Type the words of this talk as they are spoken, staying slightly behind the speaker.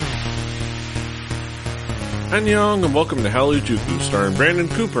Annyeong and welcome to Hallyu starring Brandon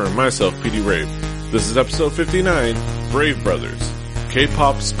Cooper and myself, PD Rave. This is episode 59, Brave Brothers,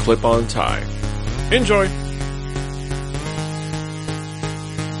 K-pop's clip-on tie. Enjoy!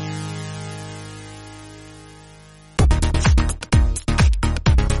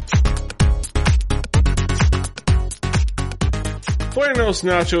 Buenos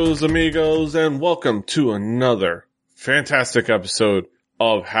nachos, amigos, and welcome to another fantastic episode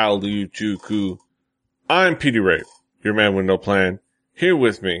of Hallyu. I'm PD Rave, your man with no plan. Here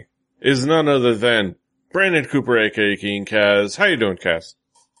with me is none other than Brandon Cooper, aka King Kaz. How you doing, Kaz?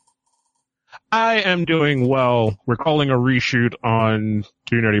 I am doing well. We're calling a reshoot on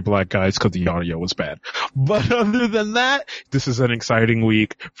Two Nerdy Black Guys because the audio was bad. But other than that, this is an exciting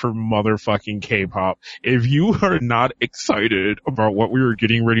week for motherfucking K-pop. If you are not excited about what we were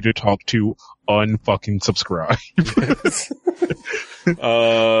getting ready to talk to, unfucking subscribe. Let's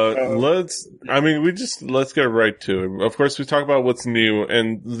get right to it. Of course, we talk about what's new,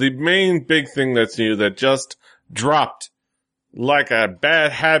 and the main big thing that's new that just dropped like a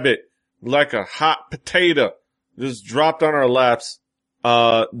bad habit, like a hot potato, just dropped on our laps.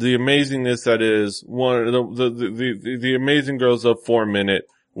 The amazingness that is the amazing girls of 4 Minute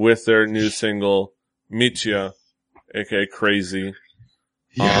with their new single, Michia, aka Crazy.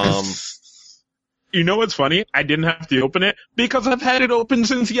 Yes. You know what's funny? I didn't have to open it because I've had it open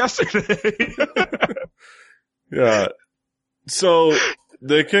since yesterday. Yeah. So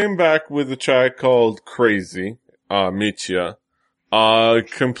they came back with a track called Crazy, Michia.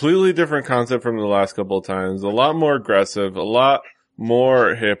 Completely different concept from the last couple of times. A lot more aggressive, a lot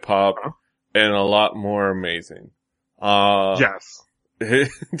more hip hop, and a lot more amazing. Yes.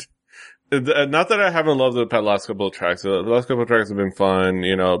 Not that I haven't loved the last couple of tracks. The last couple of tracks have been fun.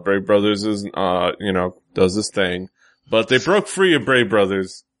 You know, Brave Brothers is, does this thing. But they broke free of Brave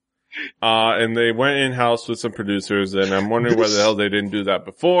Brothers. And they went in-house with some producers, and I'm wondering why the hell they didn't do that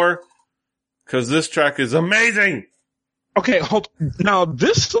before. 'Cause this track is amazing! Okay, now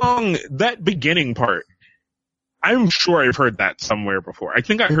this song, that beginning part, I'm sure I've heard that somewhere before. I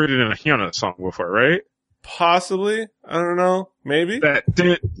think I heard it in a Hyuna song before, right? Possibly. I don't know. Maybe. That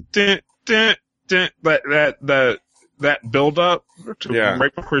build up to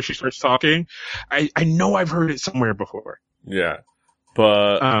right before she starts talking. I know I've heard it somewhere before. Yeah.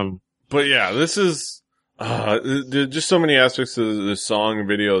 But yeah, this is, there's just so many aspects to the song and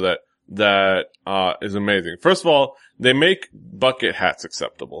video that is amazing. First of all, they make bucket hats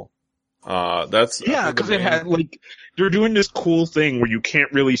acceptable. Because they had they're doing this cool thing where you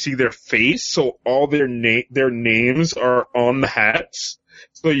can't really see their face, so all their names are on the hats,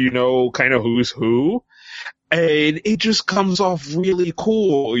 so you know kind of who's who, and it just comes off really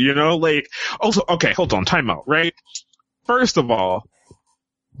cool, you know. Also, okay, hold on, time out, right? First of all,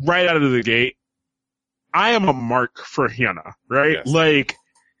 right out of the gate, I am a mark for Hyuna, right? Yes.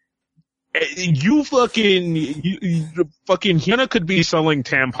 You fucking Hyuna could be selling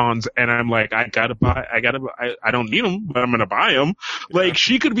tampons, and I'm like, I don't need them, but I'm gonna buy them. Yeah.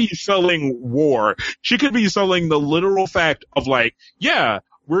 She could be selling war. She could be selling the literal fact of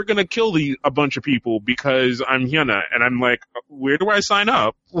we're gonna kill a bunch of people because I'm Hyuna, and I'm like, where do I sign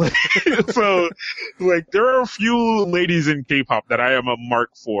up? So, there are a few ladies in K-pop that I am a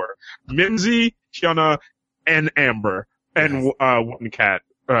mark for. Minzy, Hyuna, and Amber, and, one cat.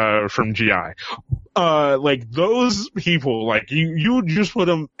 From GI. Those people, you just put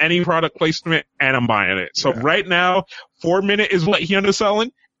them any product placement and I'm buying it. So right now, 4 Minute is what Hyuna's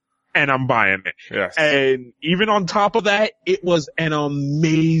selling and I'm buying it. Yes. And even on top of that, it was an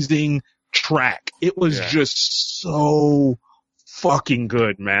amazing track. It was just so fucking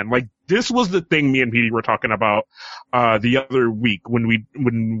good, man. This was the thing me and PD were talking about, the other week when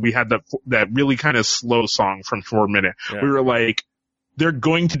we had that really kind of slow song from 4 Minute. Yeah. We were like, they're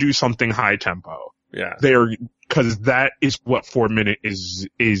going to do something high tempo. Yeah. Cause that is what 4 Minute is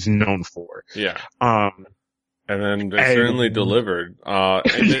known for. Yeah. And then they certainly delivered.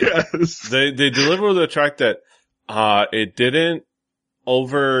 Yes. They delivered with a track that, it didn't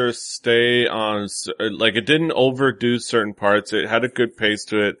overstay on, it didn't overdo certain parts. It had a good pace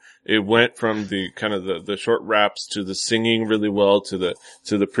to it. It went from the kind of the short raps to the singing really well to the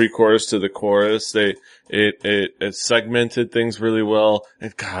pre-chorus to the chorus. It segmented things really well.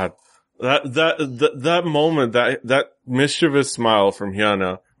 And God, that moment, that mischievous smile from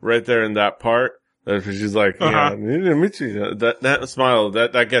Hyuna right there in that part, she's like, that smile,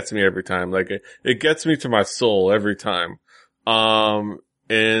 that gets me every time. It gets me to my soul every time.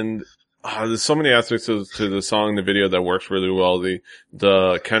 There's so many aspects to the song, the video that works really well.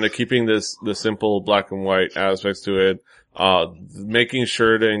 The kind of keeping the simple black and white aspects to it. Making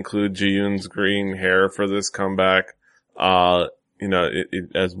sure to include Ji-yoon's green hair for this comeback, it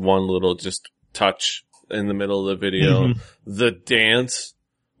as one little just touch in the middle of the video. Mhm. The dance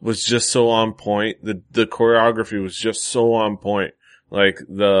was just so on point. The choreography was just so on point. Like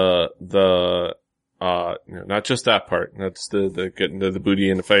not just that part, that's the getting the booty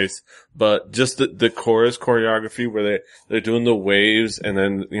in the face, but just the chorus choreography where they're doing the waves and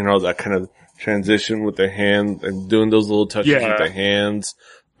then, that kind of transition with their hand and doing those little touches with their hands.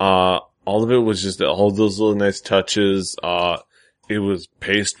 All of it was just all those little nice touches. It was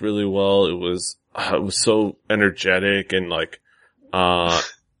paced really well. It was so energetic and it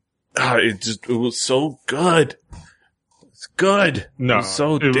was so good. It's good. No, it was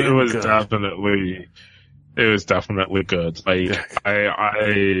so it damn was good. definitely good. Like,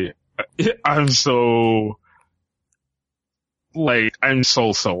 I'm so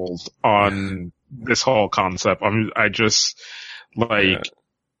sold on this whole concept. We've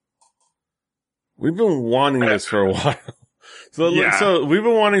been wanting this for a while. Yeah. So we've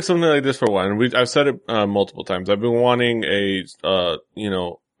been wanting something like this for a while, and I've said it multiple times. I've been wanting a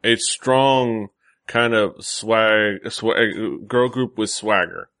strong kind of swag girl group with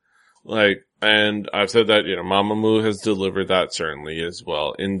swagger. And I've said that, Mamamoo has delivered that certainly as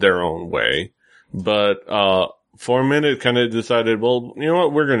well in their own way. But, for a minute kind of decided, well, you know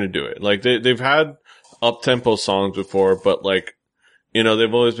what, we're gonna do it. Like, they've had up-tempo songs before, but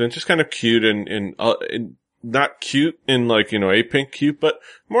they've always been just kind of cute and not cute in A-Pink cute, but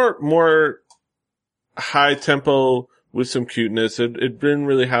more high tempo with some cuteness. It didn't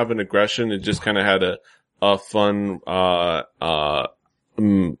really have an aggression. It just kind of had a fun,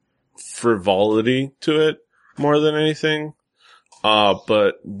 frivolity to it more than anything.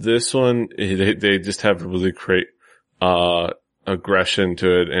 But this one, they just have really great, aggression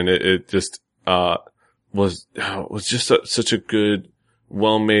to it. And it just, was just such a good,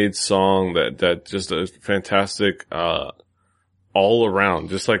 well-made song that just a fantastic, all around,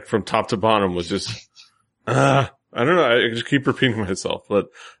 just like from top to bottom was just, I don't know. I just keep repeating myself, but,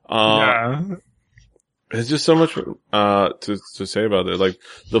 There's just so much, to say about it. Like,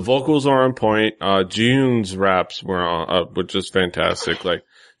 the vocals are on point. Jiyoon's raps were just fantastic. Like,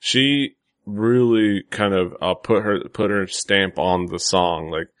 she really kind of, put her stamp on the song.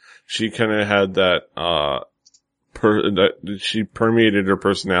 Like, she kind of had that, she permeated her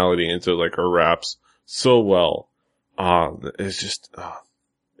personality into her raps so well. It's just,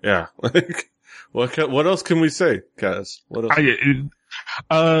 yeah. Like, what else can we say, Kaz? What else?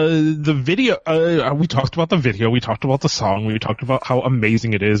 The video, we talked about the video, we talked about the song, we talked about how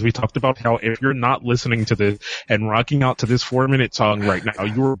amazing it is, we talked about how if you're not listening to this and rocking out to this 4-minute song right now,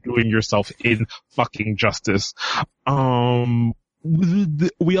 you're doing yourself in fucking justice.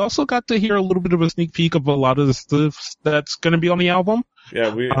 We also got to hear a little bit of a sneak peek of a lot of the stuff that's gonna be on the album.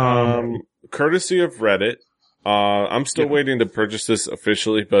 Yeah, courtesy of Reddit. I'm still waiting to purchase this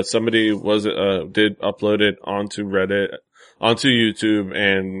officially, but somebody did upload it onto Reddit, onto YouTube,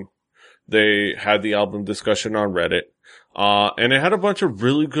 and they had the album discussion on Reddit. And it had a bunch of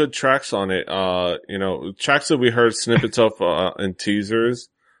really good tracks on it. Tracks that we heard snippets of, in teasers.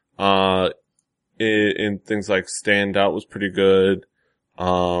 In things like Stand Out was pretty good.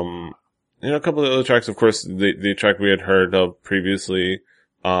 A couple of other tracks, of course, the track we had heard of previously,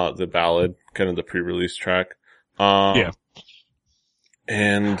 the ballad, kind of the pre-release track. And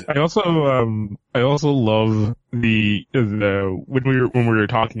I also love the when we were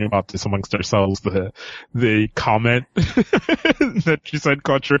talking about this amongst ourselves, the comment that you said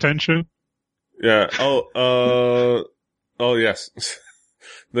caught your attention. Yeah. Oh, yes.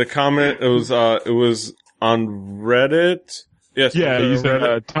 The comment, it was on Reddit. Yes. Yeah, you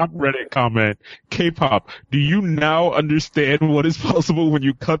said, top Reddit comment, K-pop, do you now understand what is possible when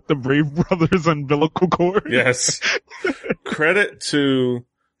you cut the Brave Brothers umbilical cord? Yes. Credit to,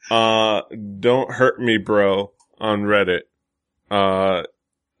 Don't Hurt Me Bro on Reddit. /u/Don't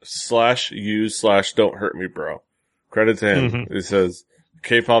Hurt Me Bro. Credit to him. Mm-hmm. It says,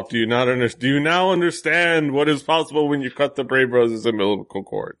 K-pop, do you now understand what is possible when you cut the Brave Brothers umbilical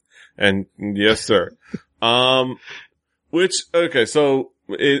cord? And yes, sir. So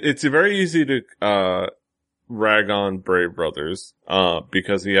it's very easy to, rag on Brave Brothers,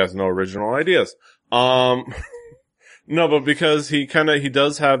 because he has no original ideas. No, but because he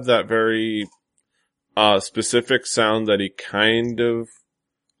does have that very, specific sound that he kind of,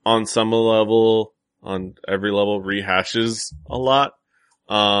 on some level, on every level, rehashes a lot.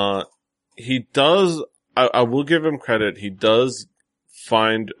 He does, I will give him credit, he does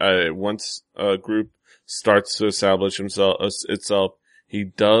find, once a group starts to establish itself, he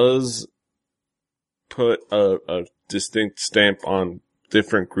does put a distinct stamp on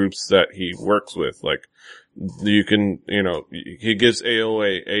different groups that he works with. Like, you can, he gives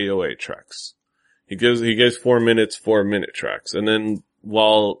AOA tracks. He gives 4 minutes, 4-minute tracks. And then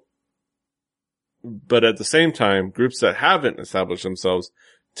but at the same time, groups that haven't established themselves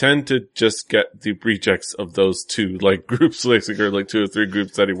tend to just get the rejects of those two, like groups, basically, like 2 or 3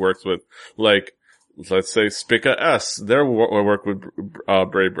 groups that he works with. Like, let's say Spica S, their work with,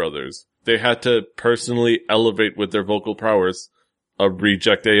 Brave Brothers. They had to personally elevate with their vocal prowess a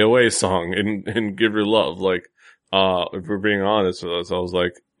reject AOA song and Give Your Love. Like, if we're being honest with us, I was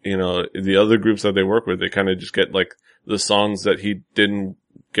like, the other groups that they work with, they kind of just get like the songs that he didn't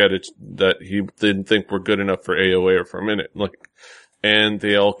get that he didn't think were good enough for AOA or for a minute. Like, and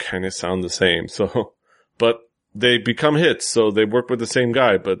they all kind of sound the same. So, but they become hits. So they work with the same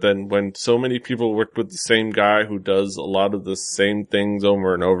guy. But then when so many people work with the same guy who does a lot of the same things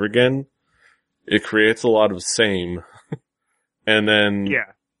over and over again, it creates a lot of same. And then,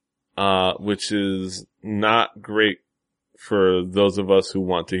 which is not great for those of us who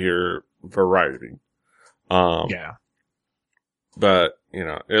want to hear variety. But,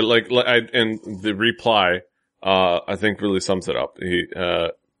 and the reply, I think really sums it up. He,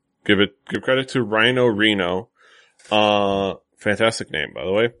 give credit to Rhino Reno. Fantastic name, by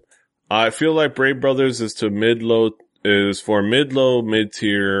the way. I feel like Brave Brothers is for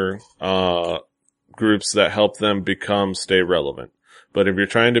mid-tier, groups that help them stay relevant. But if you're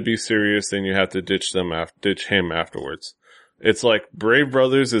trying to be serious, then you have to ditch him afterwards. It's like Brave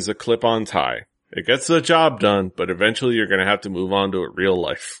Brothers is a clip-on tie. It gets the job done, but eventually you're gonna have to move on to a real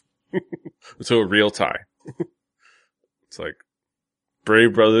life. To a real tie. It's like,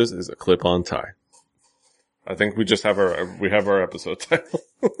 Brave Brothers is a clip-on tie. I think we just have our episode title.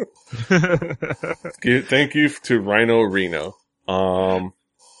 Thank you to Rhino Reno.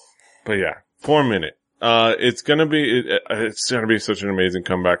 But yeah, 4 minute. It's gonna be such an amazing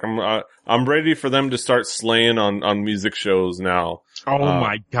comeback. I'm ready for them to start slaying on music shows now. Oh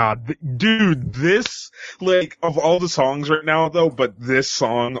my god. Dude, this, like, of all the songs right now though, but this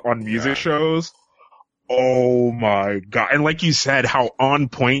song on music shows, oh my god. And like you said, how on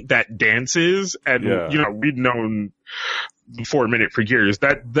point that dance is, and we've known 4 minute for years,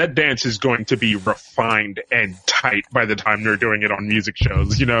 that dance is going to be refined and tight by the time they're doing it on music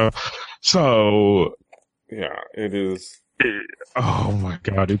shows, So, yeah, it is. Oh my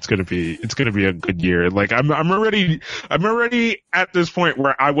god, it's gonna be a good year. Like, I'm already at this point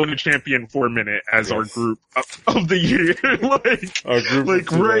where I want to champion 4 minute as our group of the year. Like, our group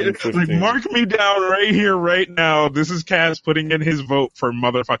mark me down right here, right now. This is Kaz putting in his vote for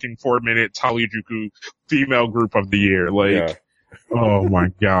motherfucking 4 minute Harajuku female group of the year. Like, oh my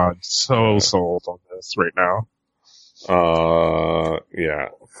god, so sold on this right now.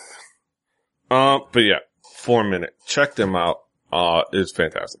 But yeah. 4 minute. Check them out. It's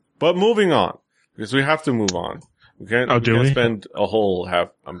fantastic. But moving on, because we have to move on. We can't spend a whole half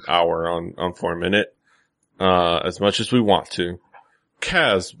an hour on 4 minute, as much as we want to.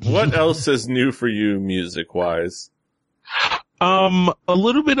 Kaz, what else is new for you music wise? A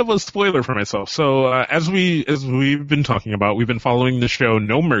little bit of a spoiler for myself. So, as we've been talking about, we've been following the show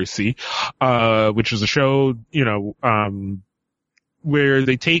No Mercy, which is a show, where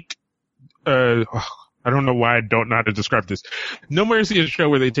they take, I don't know why I don't know how to describe this. No Mercy is a show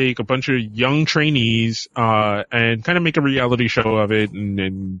where they take a bunch of young trainees, and kind of make a reality show of it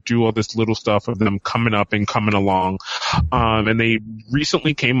and do all this little stuff of them coming up and coming along. And they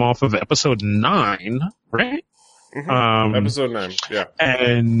recently came off of episode 9, right? Mm-hmm. Episode 9, yeah.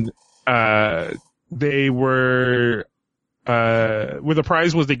 And, they were, where the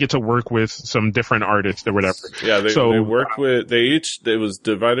prize was they get to work with some different artists or whatever. Yeah, they worked with, it was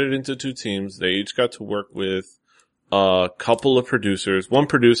divided into 2 teams. They each got to work with a couple of producers, one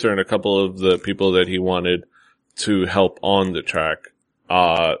producer and a couple of the people that he wanted to help on the track.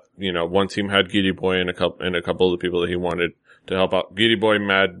 One team had Giddy Boy and a couple of the people that he wanted to help out. Giddy Boy,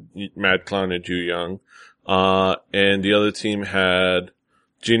 Mad Clown, and Ju Young. And the other team had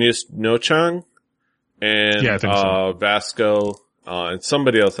Genius No Chang and Vasco, and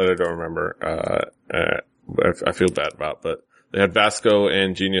somebody else that I don't remember. I feel bad about, but they had Vasco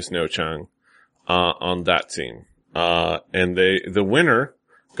and Genius No Chang on that team. And the winner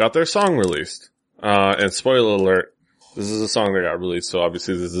got their song released. And spoiler alert, this is a song that got released, so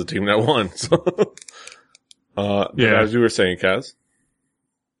obviously this is the team that won. So, as you were saying, Kaz.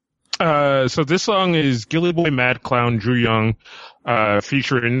 So this song is Gilly Boy, Mad Clown, Ju Young,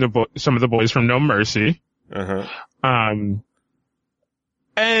 featuring some of the boys from No Mercy. Uh-huh. And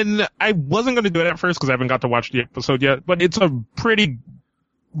I wasn't going to do it at first because I haven't got to watch the episode yet, but it's a pretty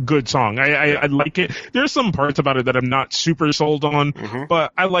good song. I like it. There's some parts about it that I'm not super sold on,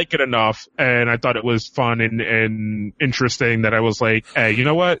 but I like it enough, and I thought it was fun and interesting that I was like, hey, you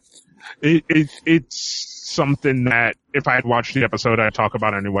know what? It's something that if I had watched the episode, I'd talk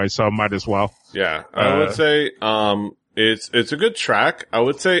about anyway, so I might as well. Yeah, I would say, it's a good track. I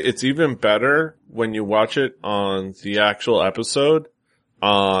would say it's even better when you watch it on the actual episode,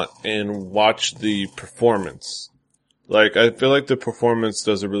 and watch the performance. Like, I feel like the performance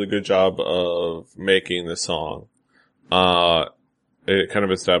does a really good job of making the song. It kind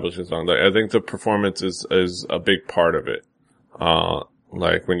of establishes the song. Like, I think the performance is a big part of it.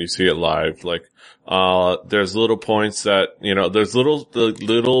 Like when you see it live, like, there's little points that, there's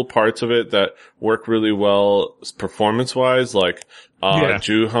little parts of it that work really well performance-wise, like,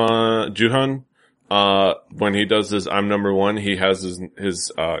 Juhan, when he does his "I'm number one," he has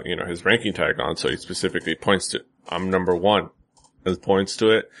his ranking tag on, so he specifically points to "I'm number one" and points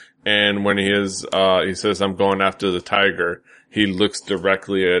to it. And when he says "I'm going after the tiger," he looks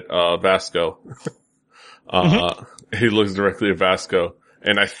directly at Vasco. He looks directly at Vasco.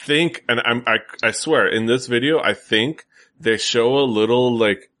 And I think, and I swear, in this video, I think they show a little,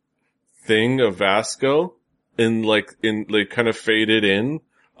 like, thing of Vasco kind of faded in.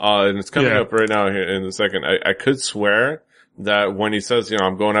 And it's coming up right now here in a second. I could swear that when he says,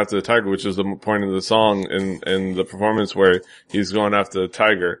 I'm going after the tiger, which is the point of the song in the performance where he's going after the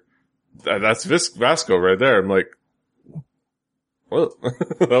tiger, that's Vasco right there. I'm like, well,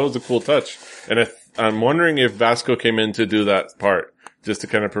 that was a cool touch. And I'm wondering if Vasco came in to do that part, just to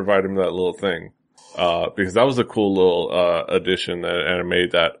kind of provide him that little thing. Because that was a cool little, addition and it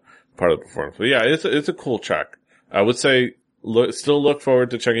made that part of the performance. But yeah, it's a cool track. I would say, still look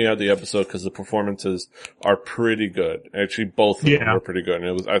forward to checking out the episode because the performances are pretty good. Actually, both of them were pretty good. And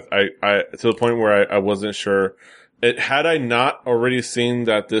it was, I to the point where I wasn't sure. Had I not already seen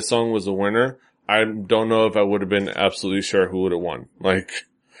that this song was a winner, I don't know if I would have been absolutely sure who would have won. Like,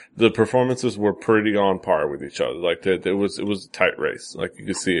 the performances were pretty on par with each other. Like, it was a tight race. Like, you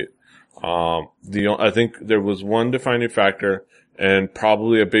could see it. I think there was one defining factor and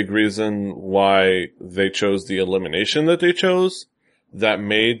probably a big reason why they chose the elimination that they chose that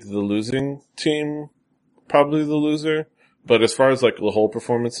made the losing team probably the loser. But as far as, like, the whole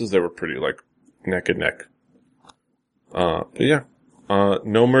performances, they were pretty, like, neck and neck. But yeah.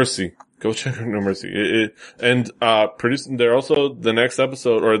 No Mercy. Go check out No Mercy. Pretty soon, they're also the next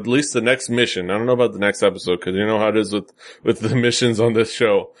episode, or at least the next mission. I don't know about the next episode, cause you know how it is with the missions on this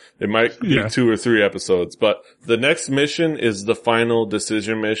show. It might be 2 or 3 episodes, but the next mission is the final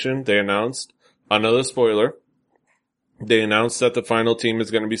decision mission. They announced another spoiler. They announced that the final team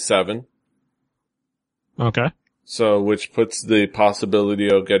is going to be 7. Okay. So, which puts the possibility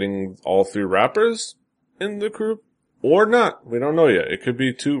of getting all 3 rappers in the group. Or not. We don't know yet. It could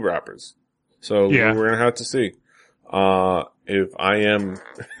be 2 rappers. So we're going to have to see. If IM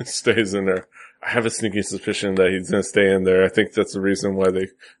stays in there. I have a sneaky suspicion that he's going to stay in there. I think that's the reason why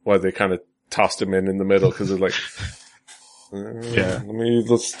they kind of tossed him in the middle, because they're like,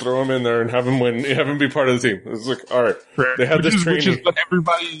 let's throw him in there and have him be part of the team. It's like, all right. They had this training. Which is what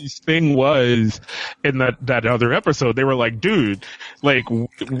everybody's thing was in that other episode. They were like, dude, like,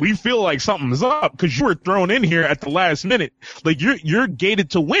 we feel like something's up because you were thrown in here at the last minute. Like, you're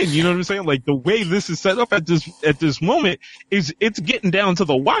gated to win. You know what I'm saying? Like, the way this is set up at this moment is it's getting down to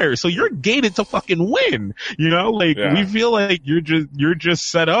the wire. So you're gated to fucking win. You know, like, we feel like you're just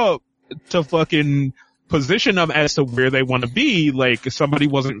set up to fucking position them as to where they want to be. Like, if somebody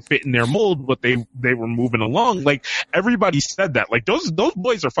wasn't fitting their mold, but they were moving along. Like, everybody said that. Like, those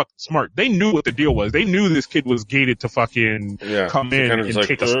boys are fucking smart. They knew what the deal was. They knew this kid was gated to fucking come in and like,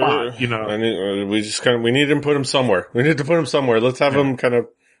 take a spot, you know. We need to put him somewhere. We need to put him somewhere. Let's have him kind of,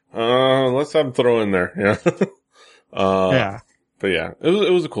 let's have him throw in there. Yeah. But yeah,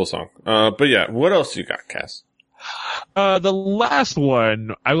 it was a cool song. But yeah, what else you got, Cass? The last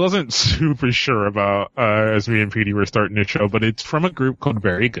one, I wasn't super sure about, as me and PD were starting the show, but it's from a group called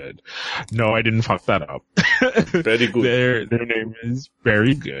Very Good. No, I didn't fuck that up. Very Good. Their name is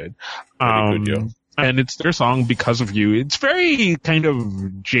Very Good. Very good, yo. And it's their song Because of You. It's very kind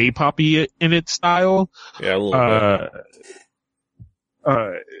of J-poppy in its style. Yeah, a little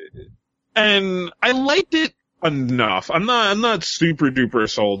bit. And I liked it enough. I'm not super duper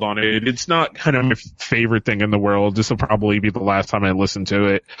sold on it. It's not kind of my favorite thing in the world. This will probably be the last time I listen to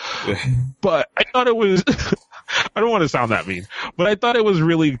it. But I thought it was, I don't want to sound that mean, but I thought it was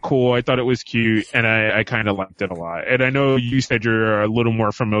really cool. I thought it was cute, and I kind of liked it a lot. And I know you said you're a little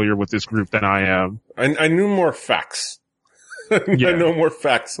more familiar with this group than I am. I knew more facts. I know more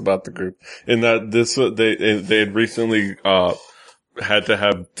facts about the group in that they had recently, had to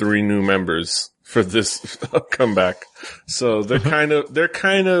have 3 new members for this comeback. So they're kind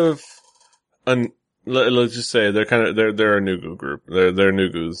of, let's just say they're a Nugu group. They're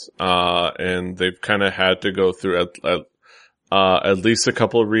Nugus. And they've kind of had to go through at least a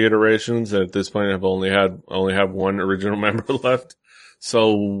couple of reiterations. And at this point have only have 1 original member left.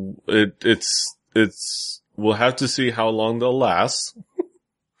 So we'll have to see how long they'll last.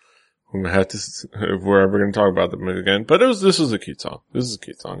 We're gonna have to, if we're ever gonna talk about them again. But this was a cute song. This is a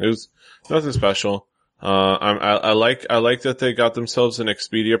cute song. It was nothing special. I like that they got themselves an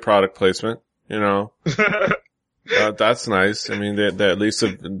Expedia product placement, you know. That's nice. I mean, they at least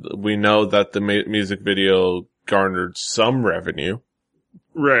we know that the music video garnered some revenue.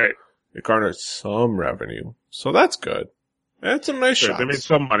 Right. It garnered some revenue. So that's good. And some nice shots. They made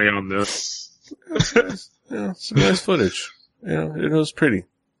some money on this. Yeah, some nice footage. Yeah, it was pretty.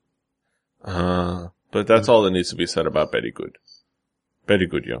 But that's all that needs to be said about Betty Good. Betty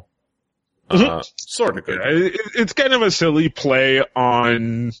Good, yo. Sort of good. Yeah, it's kind of a silly play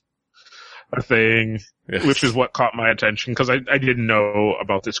on a thing, Yes. which is what caught my attention, because I didn't know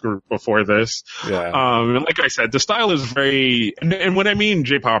about this group before this. Yeah. And like I said, the style is very, and when I mean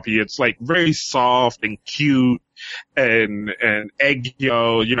J-poppy, it's like very soft and cute and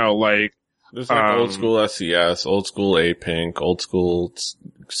egg-yo, you know, like, There's like old school SES, old school A-Pink, old school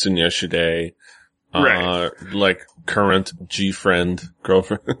Sunyeshide, right. like current G-friend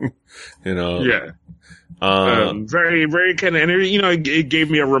girlfriend, you know. Yeah. Very, very kind of, and you know, it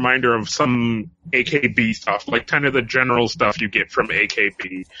gave me a reminder of some AKB stuff, like kind of the general stuff you get from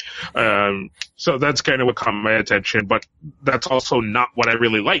AKB. So that's kind of what caught my attention, but that's also not what I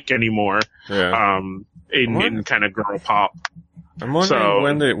really like anymore. Yeah. In kind of girl pop. I'm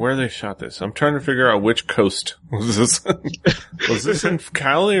wondering where they shot this. I'm trying to figure out which coast was this. Was this in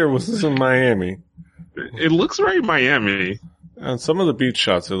Cali or was this in Miami? It looks very Miami. On some of the beach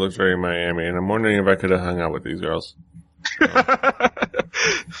shots, it looks very Miami, and I'm wondering if I could have hung out with these girls.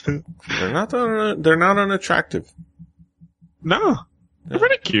 They're not unattractive. No, they're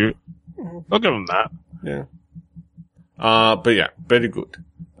pretty cute. I'll give them that. Yeah. But yeah, very good.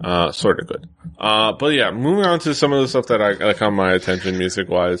 Sort of good. But yeah, moving on to some of the stuff that caught my attention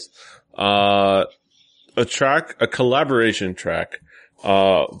music-wise. A collaboration track,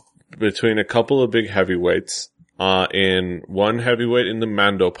 between a couple of big heavyweights, in one heavyweight in the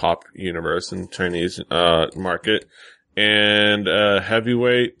Mandopop universe in Chinese, market, and a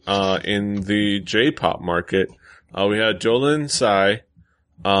heavyweight, in the J-pop market. We had Jolin Sai,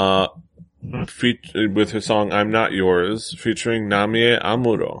 with her song I'm Not Yours, featuring Namie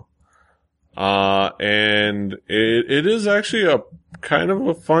Amuro. And it is actually a kind of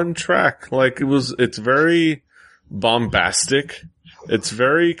a fun track. Like it's very bombastic. It's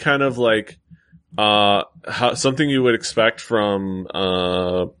very kind of like, something you would expect from,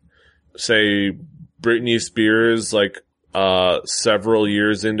 say, Britney Spears, like, several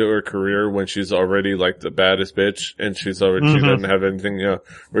years into her career when she's already like the baddest bitch and she doesn't have anything, you know,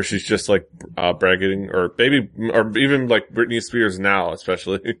 where she's just like, bragging or even like Britney Spears now,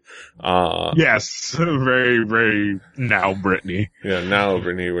 especially. Yes. Very, very now Britney. Yeah, now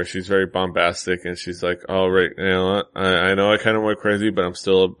Britney, where she's very bombastic and she's like, oh, right, you know what? I know I kind of went crazy, but I'm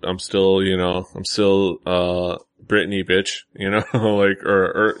still, you know, Britney bitch, you know, like,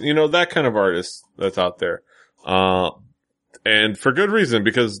 or, you know, that kind of artist that's out there. And for good reason,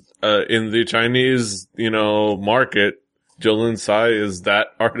 because, in the Chinese, you know, market, Jolin Sai is that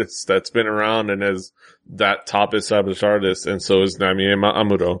artist that's been around and is that top established artist, and so is Namie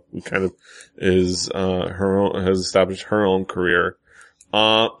Amuro, who kind of is, has established her own career.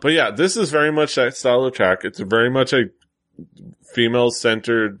 But yeah, this is very much that style of track. It's very much a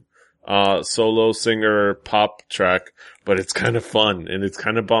female-centered, solo singer pop track, but it's kind of fun and it's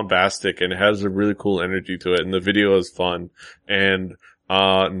kind of bombastic and it has a really cool energy to it, and the video is fun, and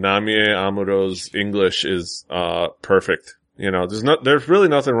Namie Amuro's English is perfect. You know, there's really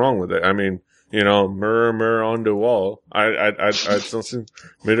nothing wrong with it. I mean, you know, mirror on the wall. I something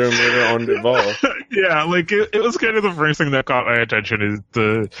mirror on the wall. Yeah, like it was kind of the first thing that caught my attention is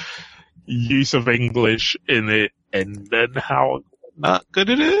the use of English in it, and then how not good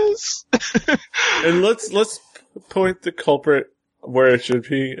it is. And let's point the culprit where it should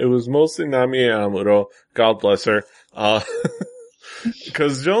be. It was mostly Namie Amuro. God bless her.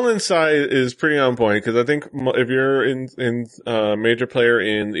 Cause Jolin Sai is pretty on point, cause I think if you're in major player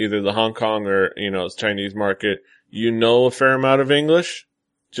in either the Hong Kong or, you know, Chinese market, you know a fair amount of English,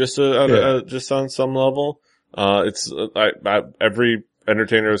 just on some level. Every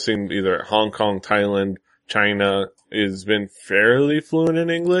entertainer I've seen either Hong Kong, Thailand, China has been fairly fluent in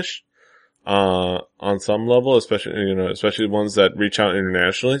English. on some level, especially ones that reach out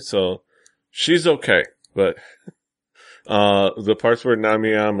internationally. So she's okay, but the parts where Nami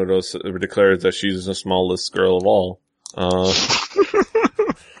Yamamoto declares that she's the smallest girl of all,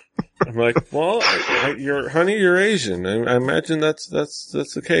 I'm like, well, you're Asian. I imagine that's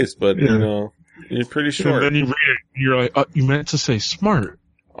the case, but you're pretty short. And then you read it, you're like, you meant to say smart.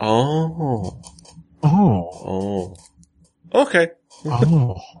 Oh. Okay.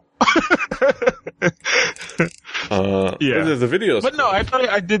 Oh. The videos. But no, I thought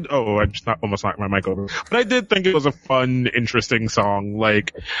I did. Oh, I just almost knocked my mic over. But I did think it was a fun, interesting song.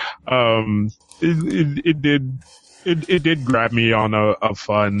 Like, it did grab me on a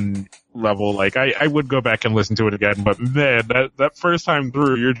fun level. Like, I would go back and listen to it again. But man, that first time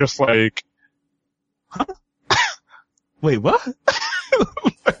through, you're just like, huh? Wait, what?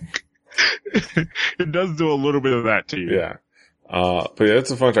 Like, it does do a little bit of that to you. Yeah. But yeah,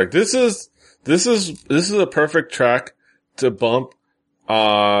 it's a fun track. This is a perfect track to bump,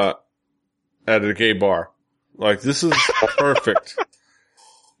 at a gay bar. Like, this is perfect.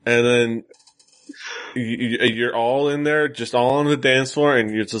 And then you're all in there, just all on the dance floor,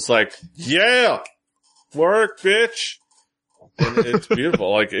 and you're just like, yeah! Work, bitch! And it's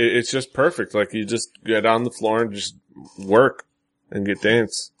beautiful. Like, it's just perfect. Like, you just get on the floor and just work and get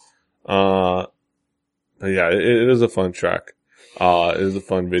dance. Yeah, it is a fun track. It is a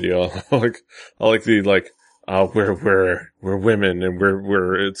fun video. I like the, we're women and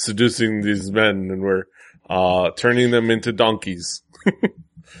we're seducing these men and we're, turning them into donkeys.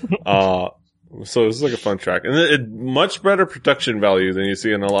 So it's like a fun track, and it much better production value than you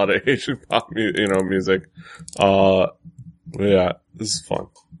see in a lot of Asian pop, music. Yeah, this is fun.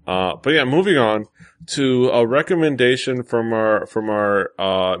 But yeah, moving on to a recommendation from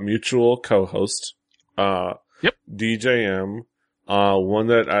our mutual co-host, DJM. One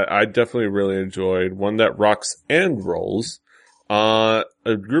that I definitely really enjoyed, one that rocks and rolls. A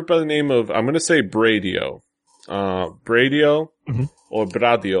group by the name of, I'm gonna say Bradio. Bradio, or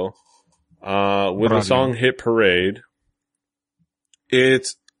Bradio. With the song Hit Parade.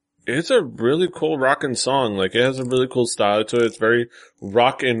 It's a really cool rockin' song. Like, it has a really cool style to it. It's very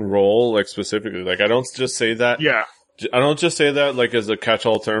rock and roll, like, specifically. Like, I don't just say that. Yeah. I don't just say that, like, as a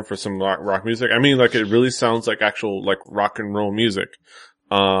catch-all term for some rock music. I mean, like, it really sounds like actual, like, rock and roll music.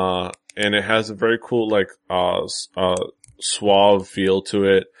 And it has a very cool, like, suave feel to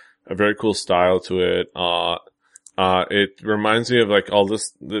it. A very cool style to it. It reminds me of, like, all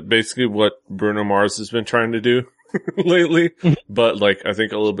this, basically what Bruno Mars has been trying to do lately, but, like, I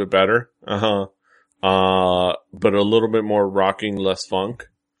think a little bit better. But a little bit more rocking, less funk.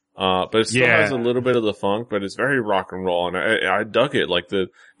 But it still has a little bit of the funk, but it's very rock and roll, and I dug it. Like, the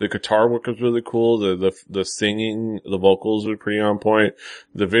guitar work was really cool, the singing, the vocals were pretty on point.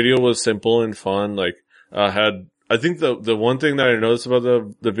 The video was simple and fun, like, I think the one thing that I noticed about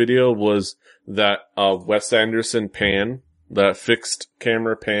the video was that, Wes Anderson pan, that fixed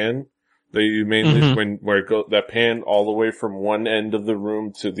camera pan, that you mainly, that pan all the way from one end of the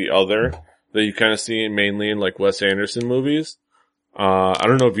room to the other, that you kind of see mainly in, like, Wes Anderson movies. I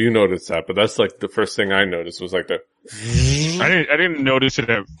don't know if you noticed that, but that's, like, the first thing I noticed was, like, the... I didn't notice it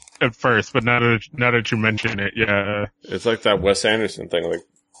at first, but now that you mention it, yeah. It's like that Wes Anderson thing, like...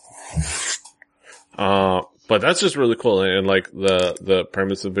 But that's just really cool, and like, the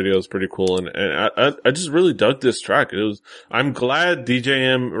premise of the video is pretty cool, and I just really dug this track. I'm glad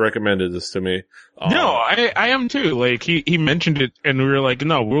DJM recommended this to me. No, I am too. Like, he mentioned it, and we were like,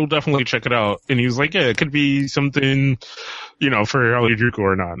 no, we'll definitely check it out. And he was like, yeah, it could be something, for Harajuku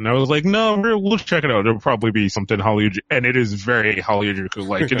or not. And I was like, no, we'll check it out. It'll probably be something Harajuku, and it is very Harajuku.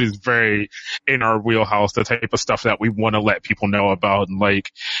 Like, it is very in our wheelhouse, the type of stuff that we want to let people know about, and like,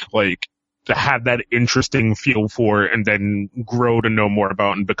 to have that interesting feel for, and then grow to know more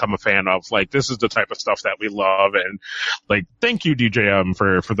about and become a fan of. Like, this is the type of stuff that we love, and like, thank you, DJM,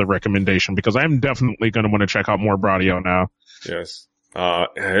 for the recommendation, because I'm definitely going to want to check out more Bradio now. Yes.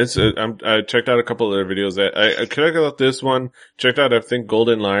 I checked out a couple of their videos. I checked out this one. Checked out, I think,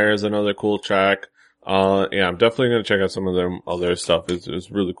 Golden Liar is another cool track. Yeah, I'm definitely gonna check out some of their other stuff.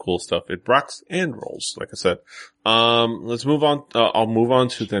 It's really cool stuff. It rocks and rolls, like I said. Let's move on. I'll move on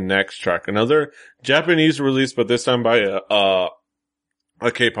to the next track. Another Japanese release, but this time by a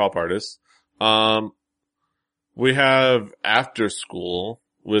K-pop artist. We have After School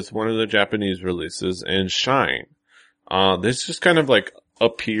with one of the Japanese releases, and Shine. This just kind of like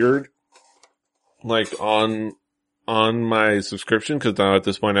appeared, like, on my subscription, because now at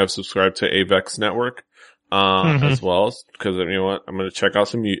this point I've subscribed to Avex Network, as well, because you know what, I'm going to check out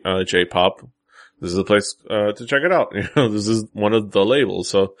some J-pop this is a place, to check it out. This is one of the labels.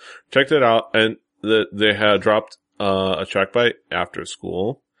 So checked it out, and they had dropped, a track by After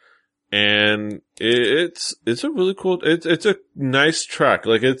School. And it's a really cool, it's a nice track.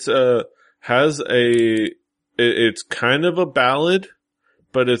 Like it's kind of a ballad,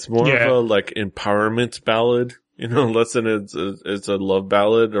 but it's more of a like empowerment ballad, less than it's a love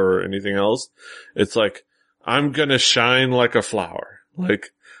ballad or anything else. It's like, I'm gonna shine like a flower.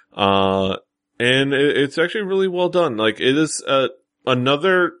 Like, and it's actually really well done. Like it is,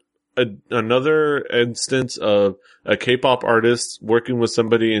 another instance of a K-pop artist working with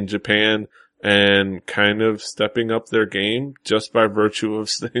somebody in Japan and kind of stepping up their game just by virtue of,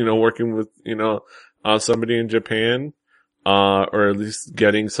 working with, somebody in Japan, or at least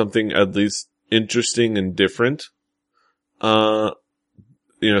getting something at least interesting and different. Similarly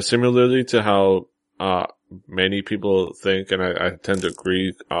to how, many people think, and I tend to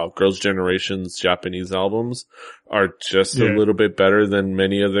agree, Girls' Generation's Japanese albums are just a little bit better than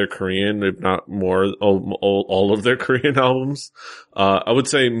many of their Korean, if not more, all of their Korean albums. I would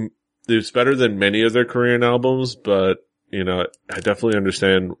say it's better than many of their Korean albums, but, I definitely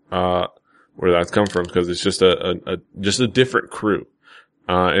understand, where that's come from, because it's just just a different crew.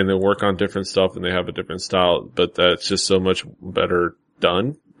 And they work on different stuff and they have a different style, but that's just so much better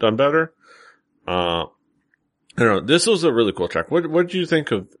done better. I don't know. This was a really cool track. What did you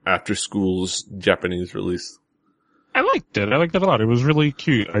think of After School's Japanese release? I liked it. I liked it a lot. It was really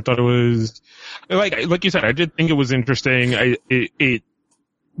cute. I thought it was like you said. I did think it was interesting. It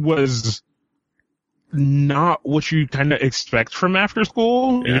was not what you kind of expect from After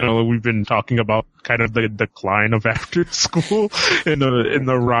School. Yeah. We've been talking about kind of the decline of After School and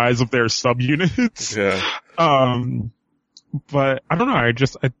the rise of their subunits. Yeah. But I don't know. I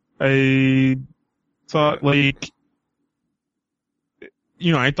thought I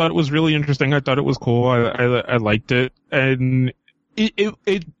thought it was really interesting. I thought it was cool. I liked it, and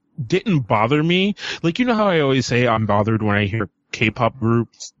it didn't bother me. Like, how I always say I'm bothered when I hear K-pop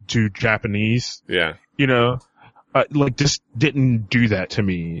groups do Japanese. Yeah. This didn't do that to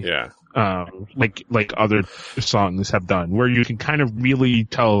me. Yeah. Like other songs have done, where you can kind of really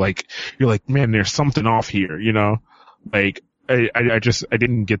tell, like, you're like, man, there's something off here, Like, I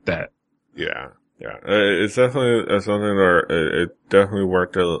didn't get that. Yeah. Yeah. It's definitely something where it definitely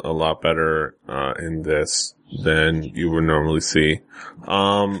worked a lot better, in this than you would normally see.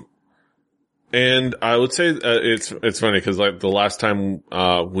 And I would say, it's funny because like the last time,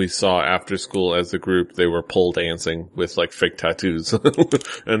 we saw After School as a group, they were pole dancing with like fake tattoos.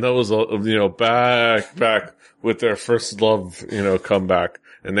 And that was, back with their First Love, comeback.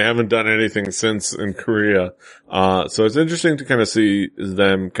 And they haven't done anything since in Korea. So it's interesting to kind of see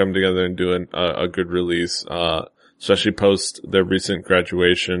them come together and do a good release, especially post their recent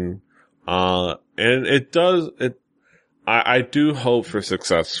graduation. And I do hope for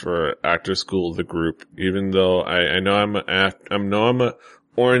success for After School, the group, even though I know I'm a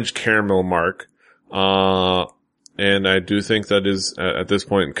Orange Caramel mark. And I do think that is, at this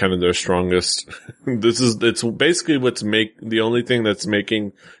point, kind of their strongest. It's basically the only thing that's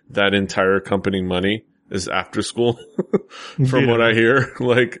making that entire company money is After School. From what I hear.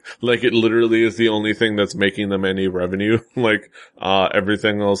 Like it literally is the only thing that's making them any revenue.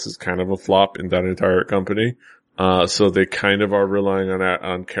 Everything else is kind of a flop in that entire company. So they kind of are relying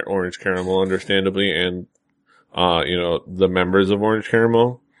on Orange Caramel, understandably, and, the members of Orange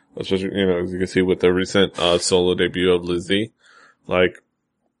Caramel. Especially, as you can see with the recent, solo debut of Lizzie. But,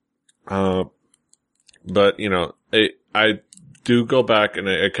 I do go back and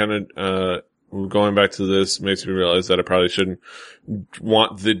I kind of, going back to this makes me realize that I probably shouldn't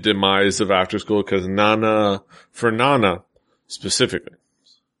want the demise of After School, because for Nana specifically,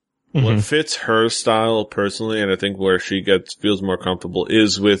 what fits her style personally, and I think where she feels more comfortable,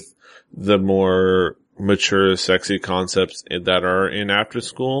 is with the more mature, sexy concepts that are in After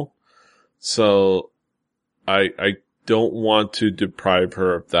School. So I don't want to deprive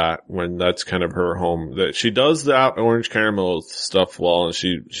her of that when that's kind of her home. That she does the Orange Caramel stuff well, and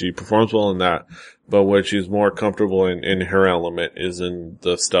she performs well in that. But what she's more comfortable in her element is in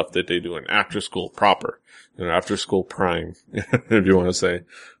the stuff that they do in After School proper, After School Prime, if you want to say.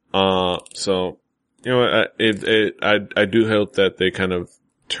 So, I do hope that they kind of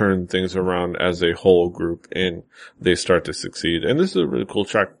turn things around as a whole group and they start to succeed. And this is a really cool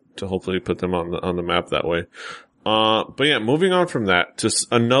track to hopefully put them on the map that way. But yeah, moving on from that to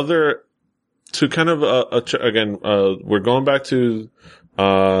kind of, again, we're going back to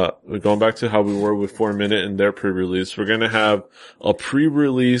how we were with 4 Minute and their pre-release. We're going to have a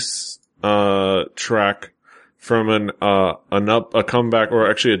pre-release, track from a comeback, or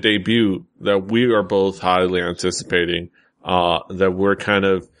actually a debut that we are both highly anticipating, that we're kind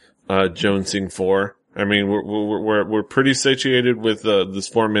of, jonesing for. I mean, we're pretty satiated with, this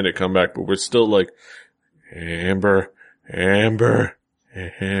 4-minute comeback, but we're still like, Amber.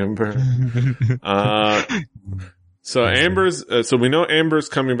 So so we know Amber's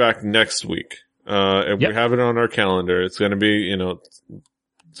coming back next week. And we have it on our calendar. It's gonna be,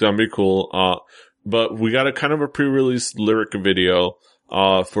 it's gonna be cool. But we got a kind of a pre-release lyric video,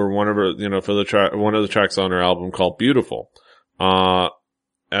 for one of her, for one of the tracks on her album called Beautiful. I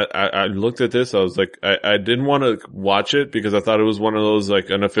looked at this, I was like, I didn't want to watch it because I thought it was one of those, like,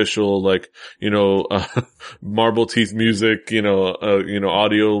 unofficial, like, Marble Teeth music,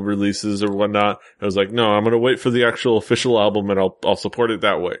 audio releases or whatnot. I was like, no, I'm gonna wait for the actual official album and I'll support it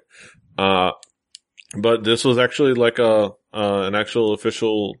that way. But this was actually like an actual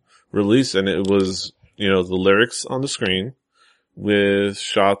official release, and it was, the lyrics on the screen with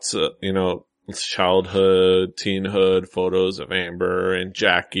shots, childhood, teenhood photos of Amber and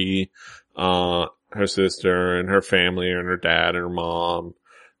Jackie, her sister and her family and her dad and her mom,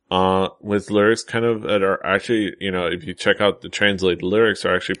 with lyrics kind of that are actually, if you check out the translated lyrics,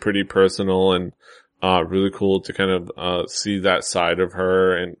 are actually pretty personal and, really cool to kind of, see that side of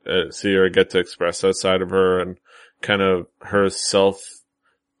her and, see her get to express that side of her and kind of her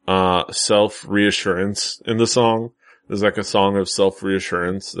self-reassurance in the song. There's like a song of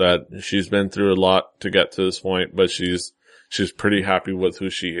self-reassurance that she's been through a lot to get to this point, but she's pretty happy with who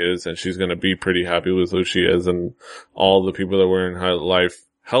she is, and she's gonna be pretty happy with who she is, and all the people that were in her life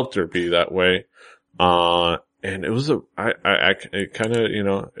helped her be that way. And it was it kind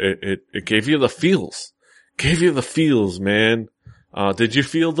of, it gave you the feels. Gave you the feels, man. Did you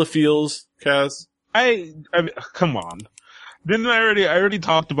feel the feels, Kaz? I come on. Didn't I already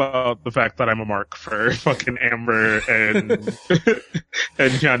talked about the fact that I'm a mark for fucking Amber and,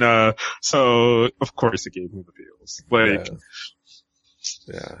 and Yana. So, of course it gave me the feels. Like,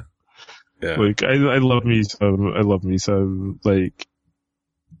 yeah. Like, I love me some, like,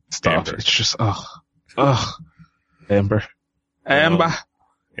 stuff. Amber. It's just, Amber.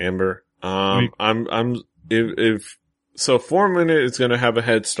 So 4-minute is going to have a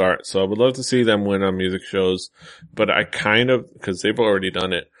head start. So I would love to see them win on music shows, but I kind of, cause they've already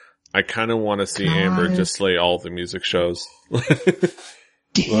done it, I kind of want to see Amber just slay all the music shows.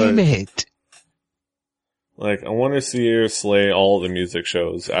 Damn it. Like, I want to see her slay all the music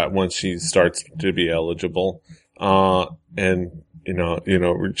shows once she starts to be eligible. And,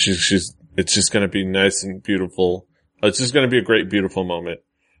 it's just going to be nice and beautiful. It's just going to be a great, beautiful moment.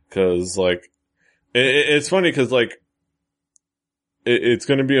 Cause like, it's funny cause like, it's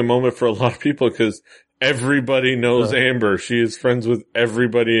going to be a moment for a lot of people because everybody knows Amber. She is friends with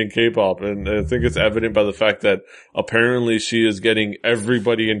everybody in K-pop, and I think it's evident by the fact that apparently she is getting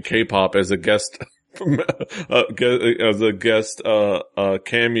everybody in K-pop as a guest,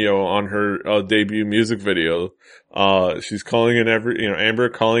 cameo on her debut music video. She's calling in Amber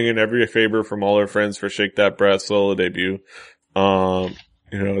calling in every favor from all her friends for Shake That Breath solo debut.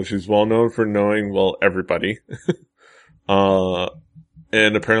 She's well known for knowing, everybody.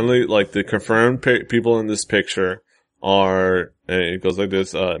 And apparently, like, the confirmed people in this picture are, and it goes like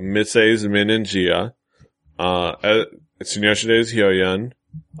this, Mitse's Min and Gia, Sunyoshite's Hyoyeon,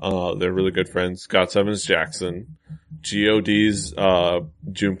 they're really good friends, GOT7's Jackson, G.O.D's,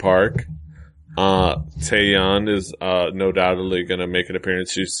 June Park, Taeyeon is, no doubtedly gonna make an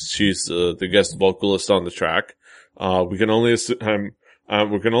appearance. She's the guest vocalist on the track. We can only assume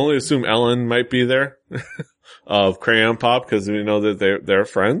Ellen might be there. Of Crayon Pop, because we know that they're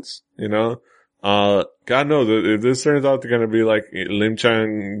friends, God knows, if this turns out to kind of be like Lim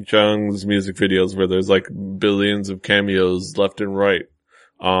Chang-jung's music videos where there's like billions of cameos left and right,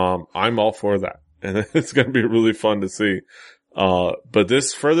 I'm all for that. And it's gonna be really fun to see. But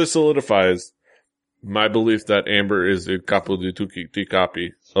this further solidifies my belief that Amber is a capo di tutti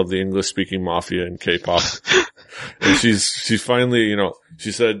capi of the English-speaking mafia in K-pop. And she's finally,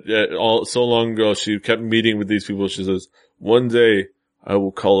 she said so long ago, she kept meeting with these people. She says, one day I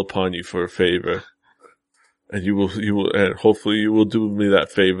will call upon you for a favor, and you will, and hopefully you will do me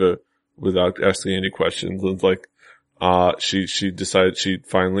that favor without asking any questions. And it's like, she decided she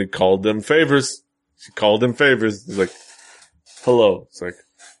finally called them favors. She called them favors. It's like, hello. It's like,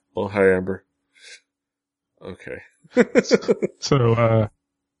 oh, hi, Amber. Okay. So,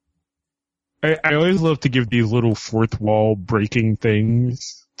 I always love to give these little fourth wall breaking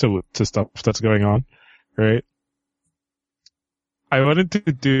things to stuff that's going on, right? I wanted to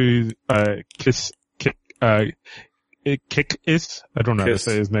do, Kick Is. I don't know how to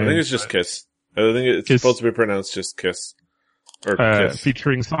say his name. I think it's just Kiss. I think it's Kiss. supposed to be pronounced just Kiss. Or Kiss.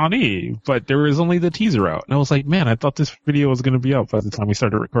 Featuring Sonny, but there was only the teaser out. And I was like, man, I thought this video was going to be up by the time we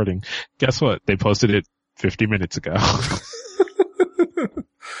started recording. Guess what? They posted it 50 minutes ago.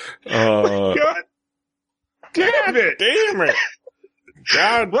 God damn it! Damn it!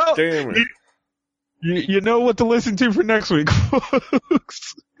 God Well, damn it. You know what to listen to for next week,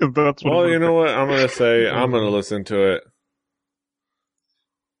 folks. 'Cause that's what Well, you know what? I'm gonna say, I'm gonna listen to it.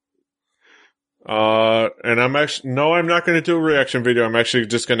 And I'm not gonna do a reaction video. I'm actually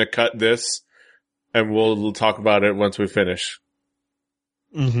just gonna cut this and we'll talk about it once we finish.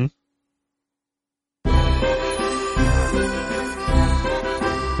 Mm-hmm.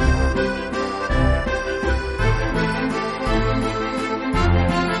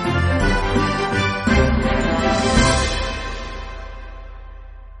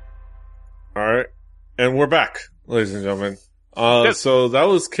 Alright. And we're back, ladies and gentlemen. Yes. So that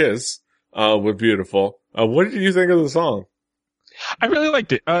was Kiss, with Beautiful. What did you think of the song? I really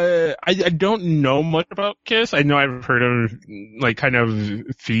liked it. I don't know much about Kiss. I know I've heard him, like, kind of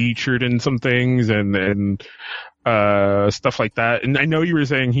featured in some things and stuff like that. And I know you were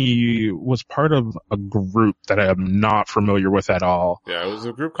saying he was part of a group that I am not familiar with at all. Yeah, it was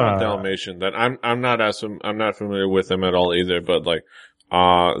a group called Dalmatian that I'm not familiar with them at all either, but like,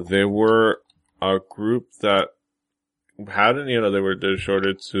 they were a group that had, they were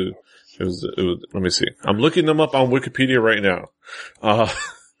shorted to, it was, let me see. I'm looking them up on Wikipedia right now.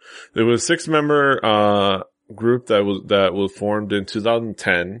 There was a 6-member, group that was formed in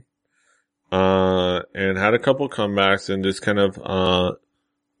 2010, and had a couple comebacks and just kind of,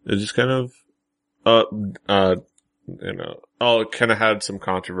 it kind of had some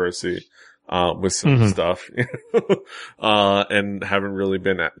controversy, with some stuff, and haven't really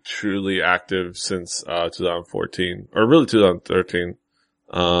been truly active since, 2014, or really 2013.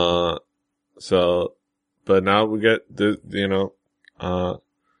 But now we get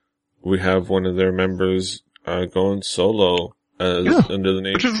we have one of their members, going solo, under the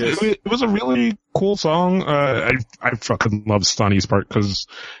name Kiss. It was a really cool song. I fucking love Sonny's part because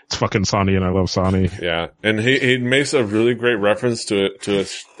it's fucking Sonny and I love Sonny. Yeah. And he makes a really great reference to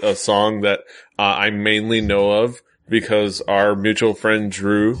a song that, I mainly know of because our mutual friend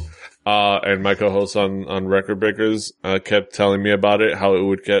Drew, and my co-host on Record Breakers, kept telling me about it, how it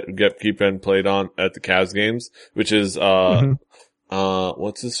would keep getting played on at the Cavs games, which is,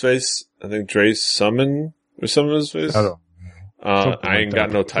 what's his face? I think Dre Summon or something his face. I don't I ain't got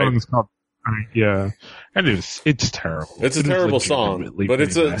no type. Yeah. And it's terrible. It's a terrible song, but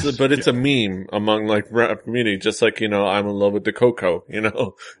it's a meme among like rap community, just like, I'm in love with the Coco,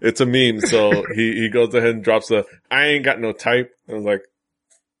 it's a meme. So he goes ahead and drops I ain't got no type. I was like,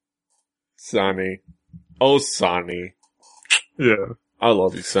 Sonny. Oh, Sonny. Yeah. I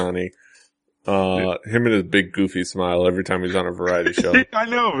love you, Sonny. Him and his big goofy smile every time he's on a variety show. I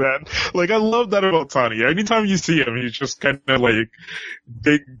know, man. Like, I love that about Sonny. Anytime you see him, he's just kind of like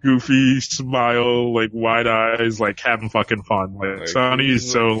big goofy smile, like wide eyes, like having fucking fun. Like Sonny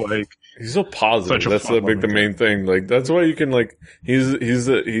is so like, he's so positive. That's the main thing. Like, that's why you can like, he's a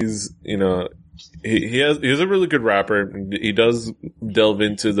really good rapper. He does delve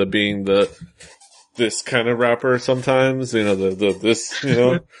into this kind of rapper sometimes,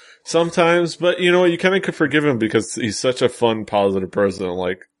 sometimes, but you kind of could forgive him because he's such a fun, positive person,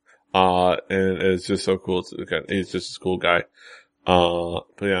 like, and it's just so cool. He's just a cool guy. But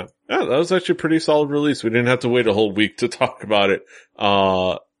yeah, that was actually a pretty solid release. We didn't have to wait a whole week to talk about it.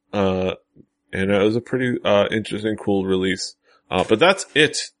 And it was a pretty, interesting, cool release. But that's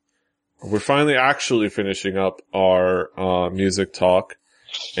it. We're finally actually finishing up our, music talk,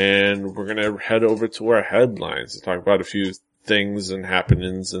 and we're gonna head over to our headlines to talk about a few things and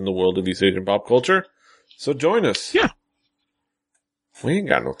happenings in the world of East Asian pop culture. So join us. Yeah. We ain't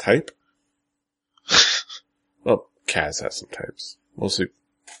got no type. Well, Kaz has some types. Mostly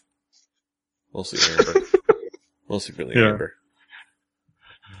Amber. Mostly really Amber.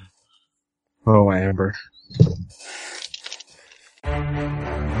 Oh, Amber.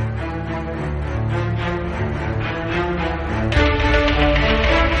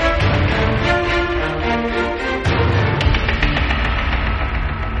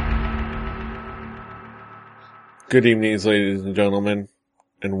 Good evening, ladies and gentlemen,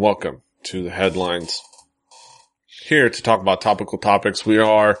 and welcome to the headlines. Here to talk about topical topics, we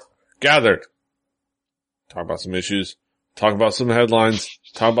are gathered. Talk about some issues, talk about some headlines,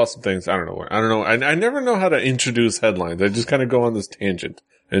 talk about some things. I don't know. I never know how to introduce headlines. I just kind of go on this tangent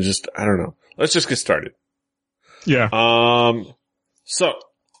and I don't know. Let's just get started. Yeah. So,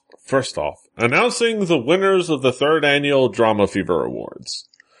 first off, announcing the winners of the 3rd annual Drama Fever Awards.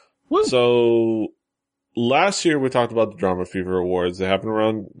 Woo. So last year we talked about the Drama Fever Awards. They happened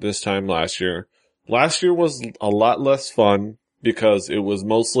around this time last year. Last year was a lot less fun because it was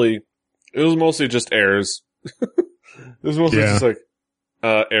mostly just airs. It was mostly just like,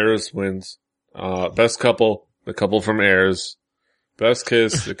 Airs wins. Best couple, the couple from Airs. Best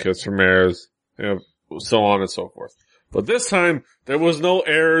kiss, the kiss from Airs. So on and so forth. But this time, there was no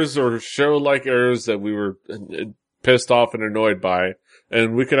Airs or show like Airs that we were pissed off and annoyed by.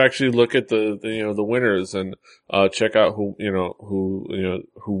 And we could actually look at the winners and, check out who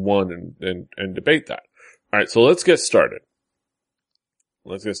won and debate that. Alright, so let's get started.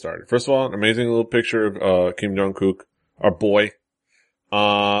 First of all, an amazing little picture of, Kim Jong-kook, our boy.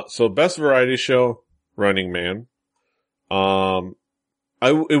 So best variety show, Running Man.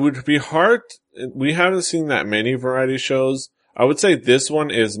 It would be hard. We haven't seen that many variety shows. I would say this one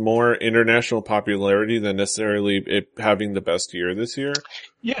is more international popularity than necessarily it having the best year this year.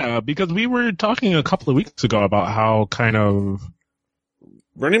 Yeah, because we were talking a couple of weeks ago about how kind of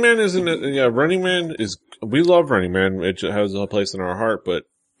Running Man Running Man is, we love Running Man. It has a place in our heart, but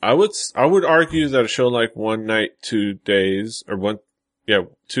I would argue that a show like One Night, 2 Days,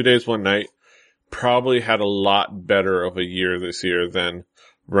 2 Days, 1 Night probably had a lot better of a year this year than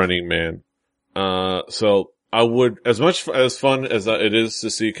Running Man. So I would, as much as fun as it is to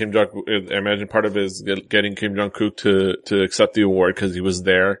see Kim Jong, I imagine part of it is getting Kim Jong-kook to accept the award because he was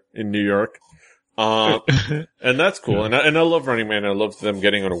there in New York. And that's cool. And I love Running Man. I love them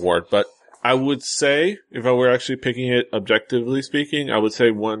getting an award, but I would say, if I were actually picking it objectively speaking, I would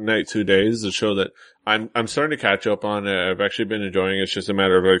say One Night, 2 Days, the show that I'm starting to catch up on. I've actually been enjoying it. It's just a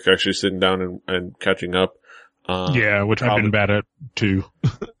matter of like actually sitting down and catching up. Which I've been bad at too.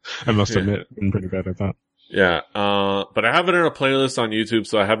 I must admit, I've been pretty bad at that. Yeah, but I have it in a playlist on YouTube,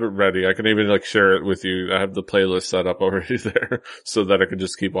 so I have it ready. I can even like share it with you. I have the playlist set up already there so that I can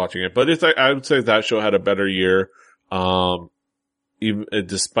just keep watching it. But I would say that show had a better year. Even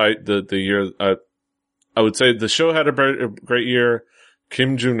despite the year, I would say the show had a great year.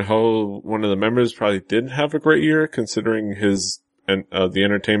 Kim Jun-ho, one of the members, probably didn't have a great year considering his the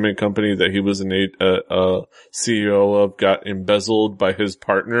entertainment company that he was CEO of got embezzled by his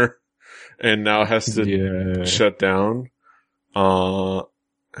partner and now has to shut down. I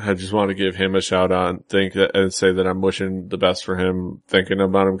just want to give him a shout out and say that I'm wishing the best for him, thinking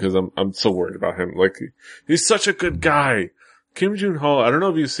about him because I'm so worried about him. Like, he's such a good guy. Kim Jun-ho, I don't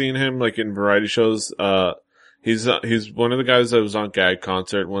know if you've seen him like in variety shows. He's one of the guys that was on Gag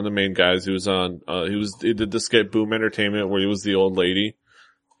Concert, one of the main guys. He was on, he did the skit Boom Entertainment where he was the old lady.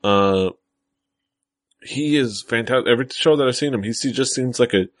 He is fantastic. Every show that I've seen him, he just seems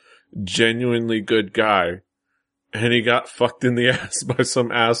like a genuinely good guy. And he got fucked in the ass by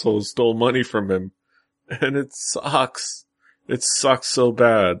some asshole who stole money from him. And it sucks. It sucks so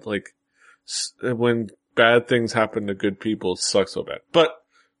bad. Like, when bad things happen to good people, it sucks so bad. But,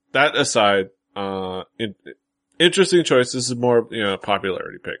 that aside, interesting choice. This is more,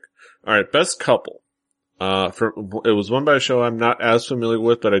 popularity pick. Alright, best couple. It was won by a show I'm not as familiar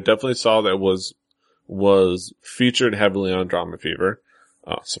with, but I definitely saw that was featured heavily on Drama Fever.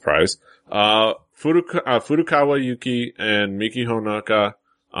 Surprise. Furukawa Yuki and Miki Honaka,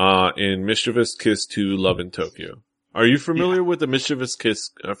 in Mischievous Kiss 2 Love in Tokyo. Are you familiar with the Mischievous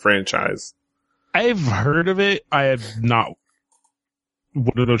Kiss franchise? I've heard of it. I have not.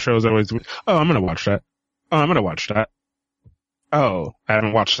 One of those shows I always, I'm gonna watch that. I'm gonna watch that. Oh, I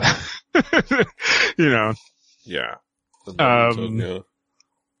haven't watched that. Yeah.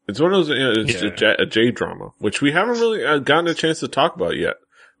 It's one of those, it's a J-drama, which we haven't really gotten a chance to talk about yet.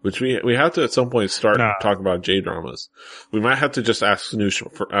 Which we have to at some point start talking about J-dramas. We might have to just ask Snoosh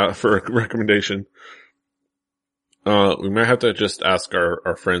for a recommendation. We might have to just ask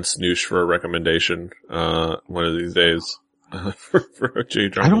our friend Snoosh for a recommendation, one of these days, for a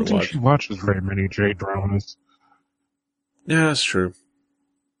J-drama. I don't think she watches very many J-dramas. Yeah, that's true.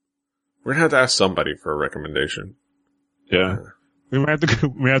 We're gonna have to ask somebody for a recommendation. Yeah. We might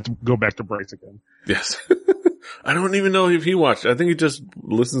have to go back to Bryce again. Yes. I don't even know if he watched it. I think he just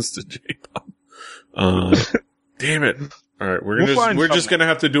listens to J-pop. Damn it. Alright, we're just gonna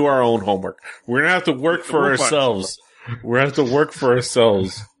have to do our own homework. We're gonna have to work for ourselves. We're gonna have to work for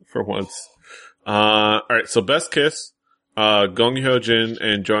ourselves for once. Alright, so best kiss, Gong Hyo-jin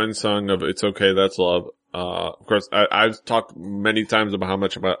and Joan Sung of It's Okay, That's Love. Of course, I've talked many times about how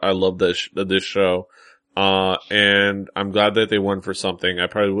much I love this show. And I'm glad that they won for something. I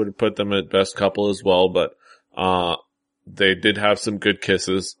probably would have put them at best couple as well, but they did have some good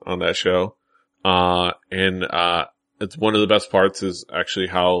kisses on that show. And it's one of the best parts is actually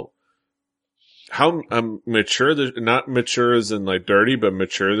how how mature not mature as in like dirty, but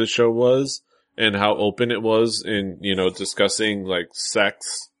mature the show was, and how open it was in, you know, discussing like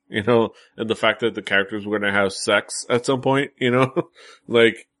sex, you know, and the fact that the characters were going to have sex at some point, you know,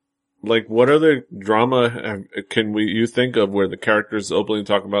 like what other drama you think of where the characters openly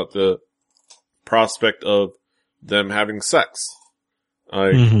talk about the prospect of them having sex?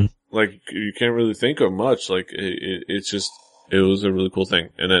 Like you can't really think of much. Like it's just, it was a really cool thing.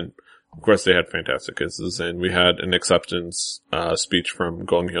 And then of course they had fantastic kisses, and we had an acceptance speech from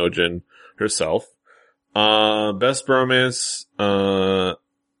Gong Hyo-jin herself. Best bromance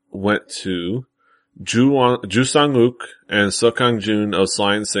went to Ju Sang-wook and Seo Kang-joon of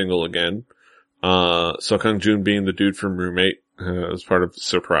Sly and Single again. Seo Kang-joon being the dude from Roommate, as part of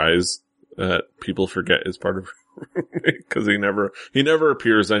Surprise that people forget is part of Roommate, cause he never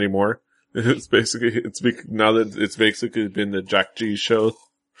appears anymore. Now that it's basically been the Jack G show,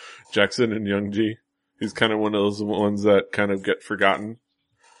 Jackson and Young G. He's kind of one of those ones that kind of get forgotten.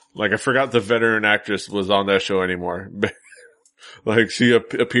 Like I forgot the veteran actress was on that show anymore. Like she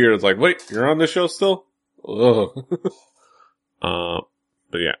appeared as like, wait, you're on the show still? Ugh.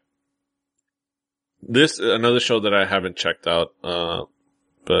 But yeah. This, another show that I haven't checked out,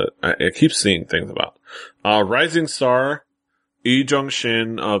 but I keep seeing things about. Rising Star, Lee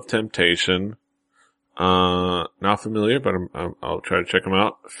Jung-shin of Temptation. Not familiar, but I'll try to check him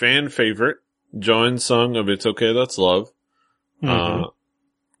out. Fan favorite, Jo In-sung of It's Okay That's Love.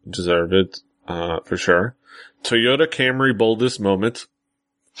 Deserved it, for sure. Toyota Camry boldest moment.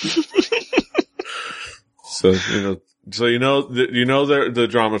 So you know the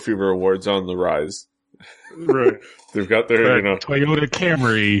Drama Fever Awards on the rise. Right. They've got their, Toyota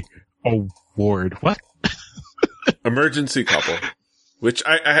Camry award. What? Emergency Couple, which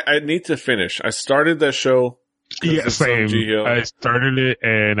I need to finish. I started that show. Yeah, same. I started it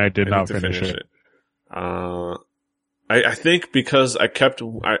and I did not finish it. I think because I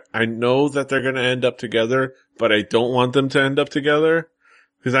know that they're going to end up together, but I don't want them to end up together.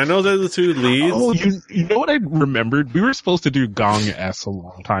 Because I know they're the two leads. Oh, you know what I remembered? We were supposed to do Gong S a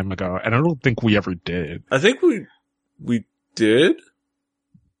long time ago, and I don't think we ever did. I think we did?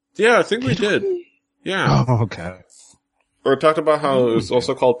 Yeah, I think we did. Yeah. Oh, okay. Or talked about how it was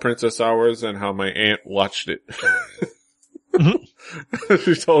also called Princess Hours and how my aunt watched it.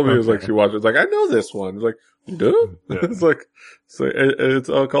 She told me, it was like, she watched it. It's like, I know this one. It's like, you do? Yeah. It's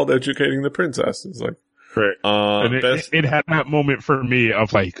called Educating the Princess. It's like, right. And it had that moment for me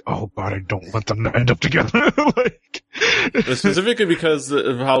of like, oh god, I don't want them to end up together. Like, specifically because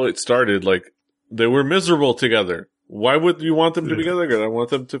of how it started, like, they were miserable together. Why would you want them to be together? I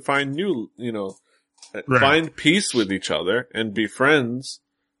want them to find find peace with each other and be friends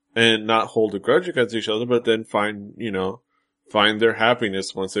and not hold a grudge against each other, but then find their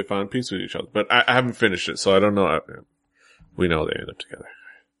happiness once they find peace with each other. But I haven't finished it, so I don't know. We know they end up together.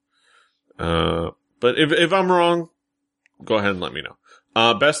 But if I'm wrong, go ahead and let me know.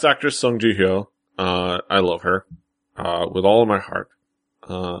 Best actress Song Ji-hyo. I love her, with all of my heart.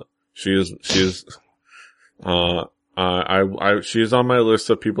 She is on my list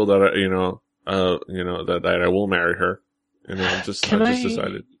of people that that I will marry her. I just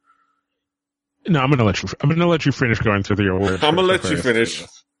decided. No, I'm gonna let you finish going through the awards. I'm gonna let you finish.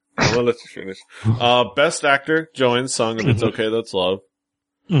 Best actor, Jo In-sung of It's Okay That's Love.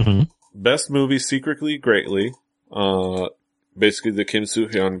 Mm-hmm. Best movie, Secretly Greatly. Basically the Kim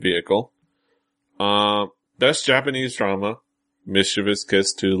Soo-hyun vehicle. Best Japanese drama, Mischievous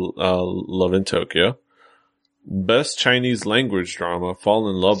Kiss to Love in Tokyo. Best Chinese language drama, Fall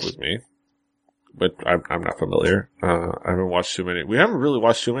in Love with Me. But I'm not familiar. I haven't watched too many. We haven't really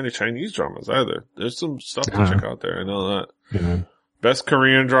watched too many Chinese dramas either. There's some stuff to check out there. I know that. Yeah. Best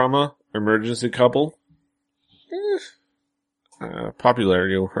Korean drama, Emergency Couple.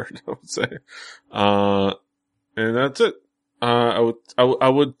 Popularity award, I would say. And that's it. I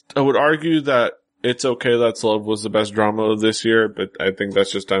would argue that It's Okay That's Love was the best drama of this year, but I think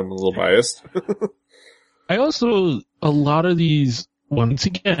that's just, I'm a little biased. I also, a lot of these, once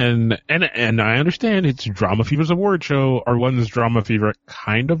again, and I understand it's Drama Fever's award show, our one's Drama Fever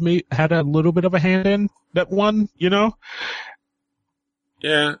kind of had a little bit of a hand in that one, Yeah.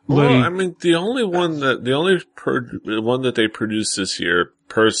 Well, I mean, the only one that they produced this year,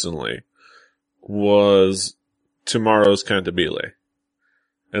 personally, was Tomorrow's Cantabile.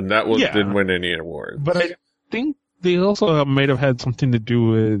 And that one didn't win any awards. But I think they also might have had something to do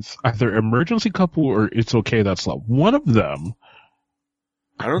with either Emergency Couple or It's Okay That's Love. One of them.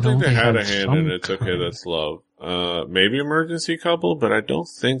 I don't think they had a hand in It's Okay That's Love. Maybe Emergency Couple, but I don't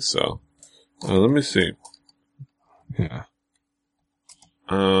think so. Let me see. Yeah.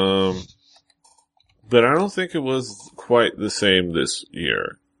 but I don't think it was quite the same this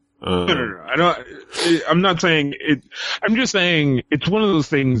year. No. I'm not saying it. I'm just saying it's one of those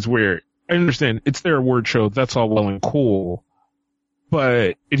things where I understand it's their award show. That's all well and cool.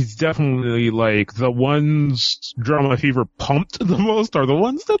 But it's definitely like the ones Drama Fever pumped the most are the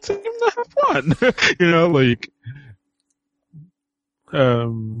ones that seem to have fun.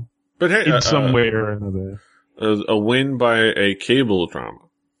 But hey, in some way or another. A win by a cable drama.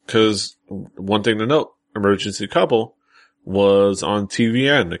 Cause one thing to note, Emergency Couple was on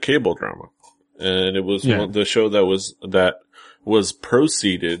TVN, a cable drama. And it was the show that was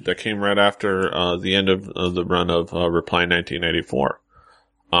proceeded, that came right after, the end of the run of, Reply 1994.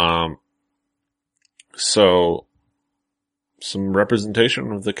 So, some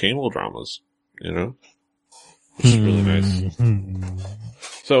representation of the cable dramas, which is really nice.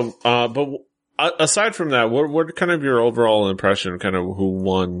 So, but aside from that, what kind of your overall impression, kind of who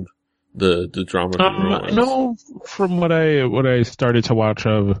won the drama? No, from what I started to watch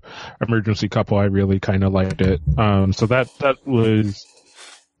of Emergency Couple, I really kind of liked it. So that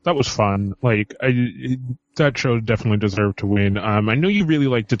was fun. Like, that show definitely deserved to win. I know you really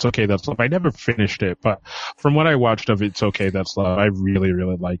liked It's Okay, That's Love. I never finished it, but from what I watched of It's Okay, That's Love, I really,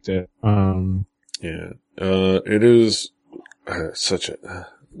 really liked it. It is such a,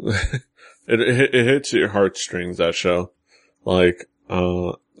 it hits your heartstrings, that show. Like,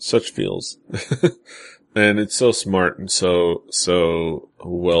 such feels. And it's so smart and so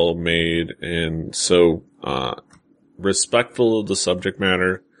well made and so, respectful of the subject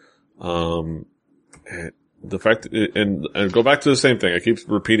matter. The fact that and go back to the same thing. I keep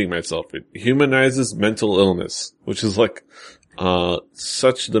repeating myself. It humanizes mental illness, which is like,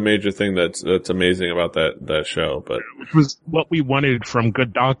 such the major thing that's amazing about that show, but. Which was what we wanted from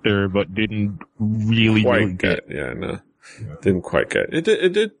Good Doctor, but didn't really get. Yeah, no. Yeah. Didn't quite get. It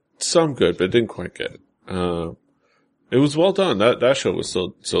did some good, but it didn't quite get. It was well done. That show was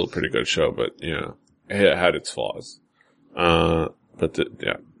still a pretty good show, but it had its flaws.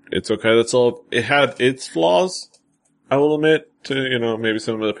 It's okay. That's all. It had its flaws, I will admit, to, maybe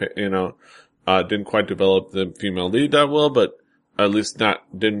some of the, didn't quite develop the female lead that well, but at least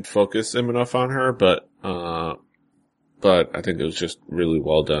didn't focus him enough on her, but I think it was just really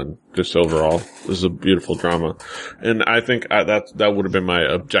well done. Just overall, it was a beautiful drama. And I think that would have been my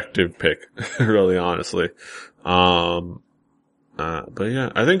objective pick, really honestly. But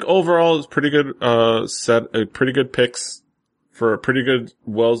yeah, I think overall it's pretty good, pretty good picks for a pretty good,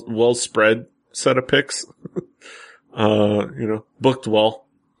 well spread set of picks. Booked well.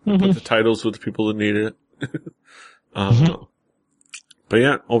 Mm-hmm. Put the titles with the people that need it. But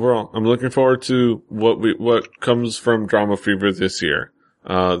yeah, overall, I'm looking forward to what comes from Drama Fever this year.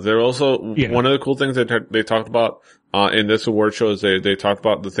 They're also, one of the cool things that they talked about, in this award show is they talked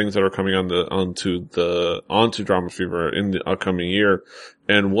about the things that are coming onto Drama Fever in the upcoming year.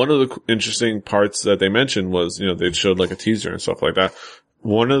 And one of the interesting parts that they mentioned was, they showed like a teaser and stuff like that.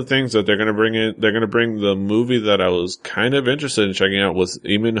 One of the things that they're going to bring the movie that I was kind of interested in checking out was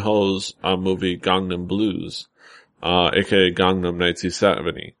Lee Min Ho's movie Gangnam Blues, aka Gangnam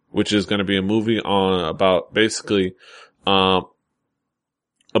 1970, which is going to be a movie about basically, about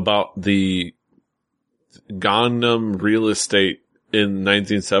the Gangnam real estate in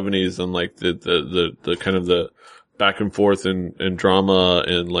 1970s and like the kind of the back and forth and drama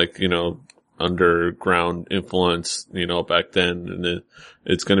and like, underground influence, back then. And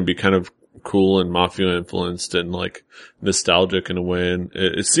it's going to be kind of cool and mafia influenced and like nostalgic in a way. And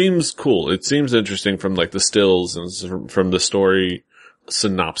it seems cool. It seems interesting from like the stills and from the story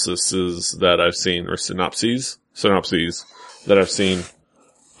synopses that I've seen, or synopses that I've seen.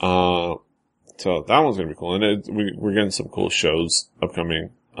 So that one's gonna be cool. And we're getting some cool shows upcoming,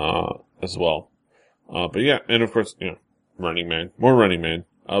 as well. But yeah, and of course, Running Man, more Running Man.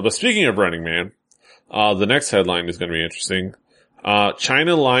 But speaking of Running Man, the next headline is gonna be interesting.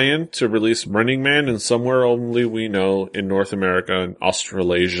 China Lion to release Running Man in somewhere only we know in North America and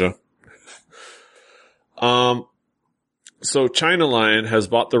Australasia. So China Lion has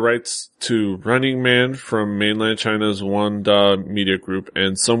bought the rights to Running Man from mainland China's Wanda Media Group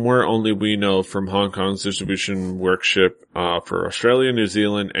and somewhere only we know from Hong Kong's distribution workshop, for Australia, New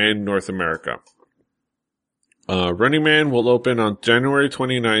Zealand, and North America. Running Man will open on January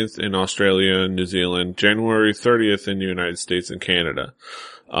 29th in Australia and New Zealand, January 30th in the United States and Canada.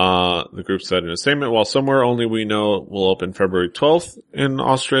 The group said in a statement, while somewhere only we know will open February 12th in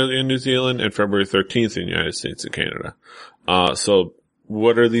Australia and New Zealand and February 13th in the United States and Canada. So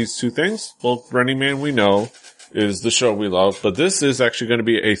what are these two things? Well, Running Man we know is the show we love, but this is actually going to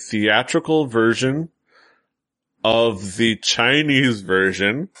be a theatrical version of the Chinese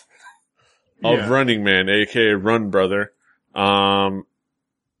version of Running Man, aka Run Brother.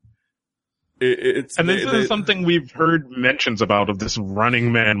 This is something we've heard mentions about of this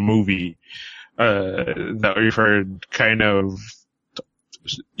Running Man movie, that we've heard kind of,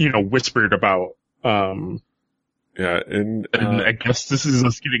 whispered about. Yeah, and I guess this is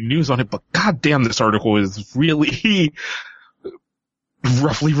us getting news on it, but goddamn, this article is really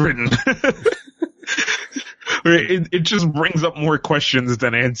roughly written. It just brings up more questions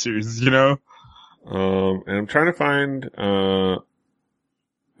than answers, And I'm trying to find, alright,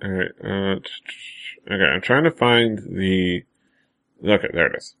 okay, I'm trying to find okay, there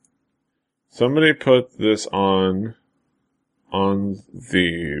it is. Somebody put this on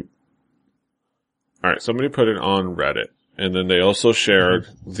somebody put it on Reddit, and then they also shared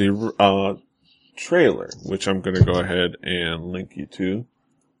the, trailer, which I'm gonna go ahead and link you to.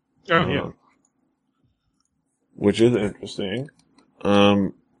 Oh, yeah. Which is interesting.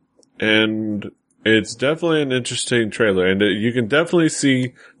 And it's definitely an interesting trailer, and you can definitely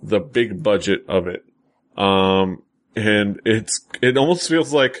see the big budget of it. And it almost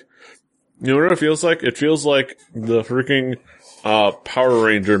feels like, you know what it feels like? It feels like the freaking, Power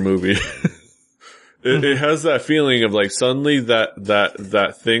Ranger movie. It has that feeling of like suddenly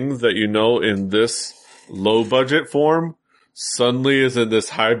that thing that in this low budget form suddenly is in this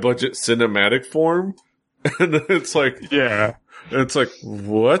high budget cinematic form. And it's like, yeah. It's like,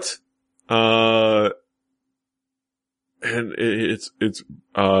 what? And it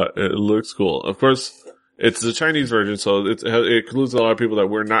looks cool. Of course, it's the Chinese version, so it includes a lot of people that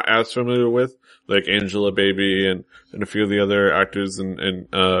we're not as familiar with, like Angelababy and a few of the other actors and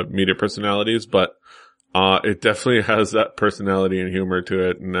media personalities, but it definitely has that personality and humor to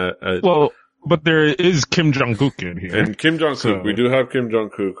it. And but there is Kim Jong-kook in here. And Kim Jong-kook, we do have Kim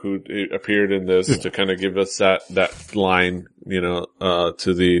Jong-kook who appeared in this to kind of give us that line, to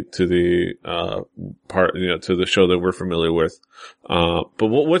the part, to the show that we're familiar with. But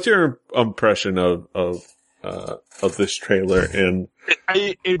what's your impression of this trailer? And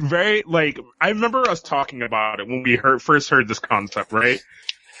I remember us talking about it when we first heard this concept, right?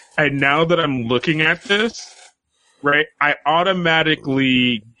 And now that I'm looking at this, right, I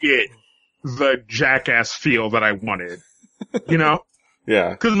automatically get the Jackass feel that I wanted,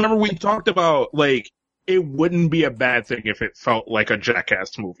 Yeah. Cause remember we talked about, it wouldn't be a bad thing if it felt like a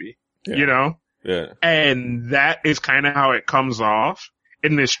Jackass movie, Yeah. And that is kind of how it comes off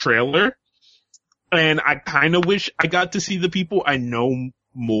in this trailer. And I kind of wish I got to see the people I know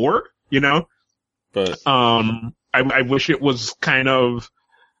more, But, I wish it was kind of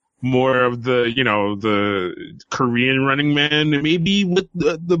more of the, the Korean Running Man, maybe with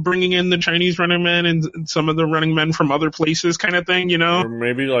the bringing in the Chinese Running Man and some of the Running Men from other places kind of thing, Or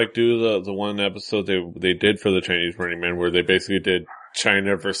maybe do the one episode they did for the Chinese Running Man where they basically did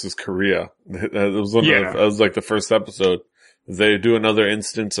China versus Korea. That was that was like the first episode. They do another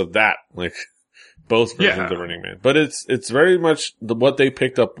instance of that, both versions of Running Man. But it's very much what they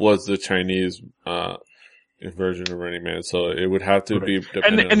picked up was the Chinese, version of Running Man, so it would have to be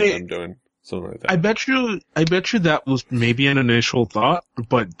dependent on them doing something like that. I bet you that was maybe an initial thought,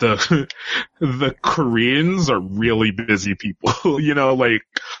 but the Koreans are really busy people.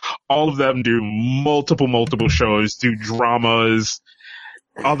 All of them do multiple shows, do dramas,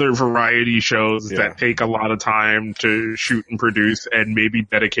 other variety shows that take a lot of time to shoot and produce, and maybe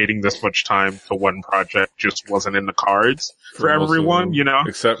dedicating this much time to one project just wasn't in the cards for everyone,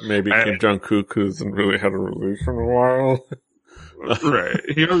 Except maybe Kim Jong-kook, who hasn't really had a release in a while. Right.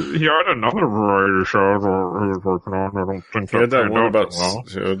 He had another variety show he was working on. I don't think he had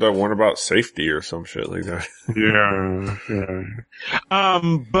that one about safety or some shit like that.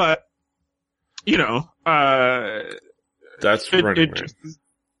 Yeah. But, that's Running Man.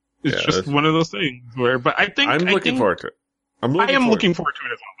 It's just one of those things where, but I think I'm looking forward to it. I am looking forward to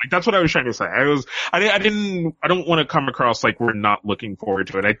it as well. That's what I was trying to say. I don't want to come across like we're not looking forward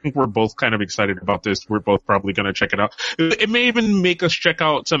to it. I think we're both kind of excited about this. We're both probably going to check it out. It may even make us check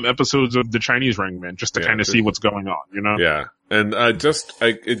out some episodes of the Chinese Running Man just to kind of see what's going on, Yeah. And just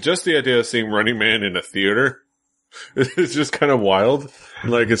the idea of seeing Running Man in a theater is just kind of wild.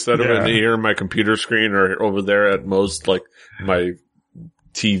 Instead of in here, my computer screen, or over there at most, my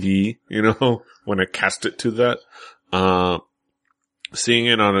TV, when I cast it to that. Seeing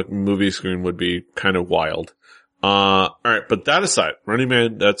it on a movie screen would be kind of wild. Alright, but that aside, Running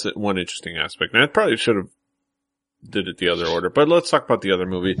Man, that's one interesting aspect. And I probably should have did it the other order, but let's talk about the other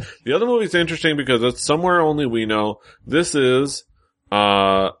movie. The other movie is interesting because it's somewhere only we know. This is,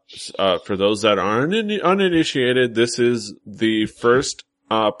 for those that aren't uninitiated, this is the first,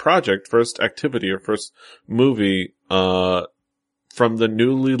 first activity or first movie, from the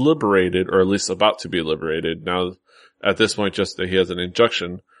newly liberated, or at least about to be liberated, now at this point just that he has an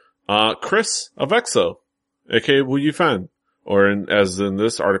injection, Chris of EXO, aka Wu Yifan, or as in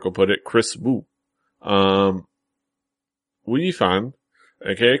this article put it, Chris Wu. Wu Yifan,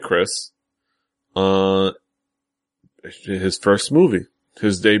 aka Chris, his first movie,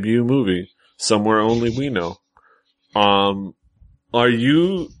 his debut movie, Somewhere Only We Know. Are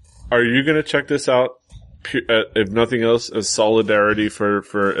you gonna check this out? If nothing else, as solidarity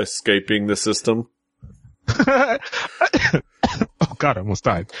for escaping the system? Oh God, I almost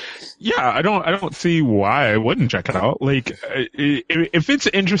died. Yeah, I don't see why I wouldn't check it out. Like, if it's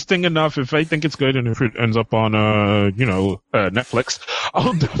interesting enough, if I think it's good, and if it ends up on, Netflix,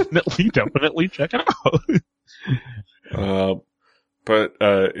 I'll definitely check it out.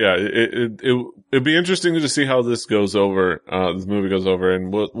 It'd be interesting to see how this goes over, this movie goes over,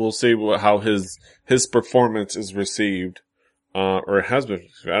 and we'll see how his performance is received, or it has been.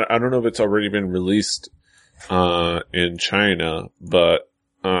 I don't know if it's already been released, in China, but,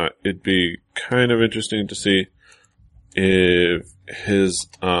 it'd be kind of interesting to see if his,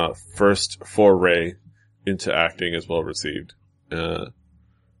 first foray into acting is well received. But,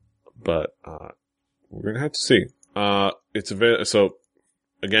 we're gonna have to see. So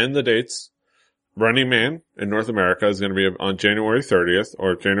again, the dates. Running Man in North America is going to be on January 30th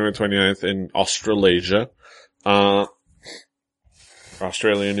or January 29th in Australasia,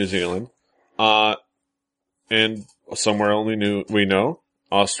 Australia and New Zealand, and Somewhere Only We Know,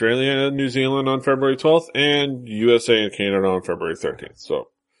 Australia and New Zealand on February 12th, and USA and Canada on February 13th. So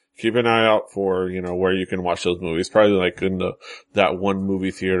keep an eye out for, where you can watch those movies. Probably like in that one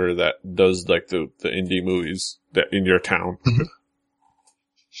movie theater that does like the indie movies that in your town.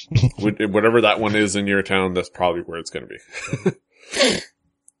 Whatever that one is in your town, that's probably where it's going to be.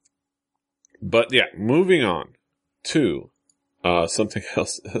 But yeah, moving on to, something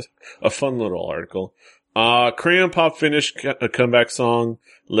else. A fun little article. Crayon Pop finished a comeback song,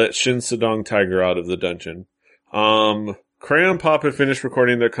 Let Shin Sedong Tiger Out of the Dungeon. Crayon Pop had finished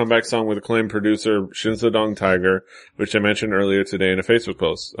recording their comeback song with acclaimed producer Shin Sedong Tiger, which I mentioned earlier today in a Facebook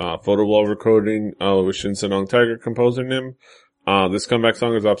post. Photo wall recording, with Shin Sedong Tiger composing him. This comeback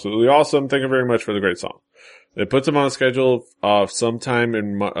song is absolutely awesome. Thank you very much for the great song. It puts them on a schedule sometime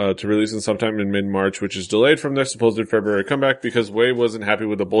to release in sometime in mid-March, which is delayed from their supposed February comeback because Wei wasn't happy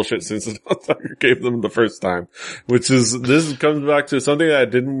with the bullshit since the Tiger gave them the first time. This comes back to something that I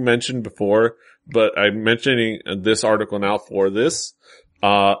didn't mention before, but I'm mentioning this article now for this,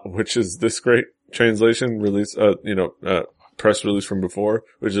 which is this great translation release, press release from before,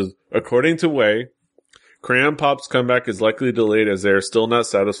 which is, according to Wei, Crayon Pop's comeback is likely delayed as they are still not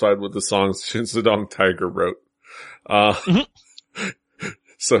satisfied with the songs Shin Sedong Tiger wrote.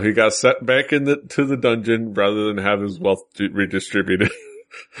 So he got set back to the dungeon rather than have his wealth redistributed.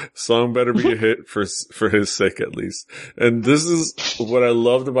 Song better be a hit for his sake at least. And this is what I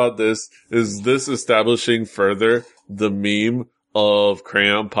loved about this, is this establishing further the meme of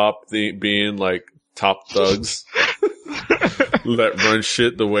Crayon Pop being like top thugs that run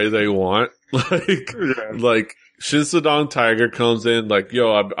shit the way they want. Like Shin Sedong Tiger comes in like,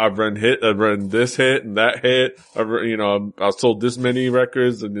 yo, I've run this hit and that hit. I've sold this many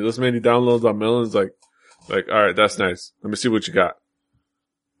records and this many downloads on millions. Like, all right, that's nice. Let me see what you got.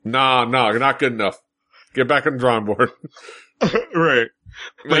 Nah, you're not good enough. Get back on the drawing board. Right.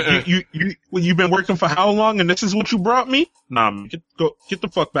 Like you've been working for how long and this is what you brought me? Nah, man, get the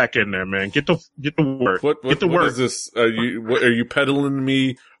fuck back in there, man. Get the work. Get the work. What is this? Are you peddling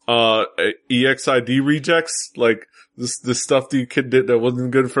me EXID rejects? Like this stuff that you kid did that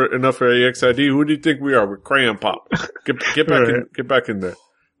wasn't good enough for EXID? Who do you think we are? We're Crayon Pop. Get back in, get back in there.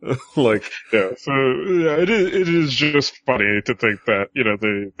 It is just funny to think that,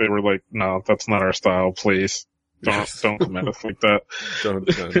 they were like, no, that's not our style, please. Don't come at us like that. No.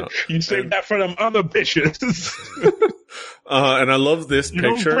 You save that for them other bitches. And I love this picture.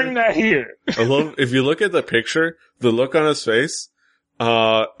 Don't bring that here. If you look at the picture, the look on his face,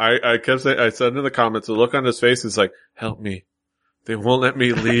 I kept saying, I said in the comments, the look on his face is like, help me. They won't let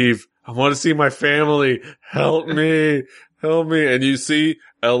me leave. I want to see my family. Help me. And you see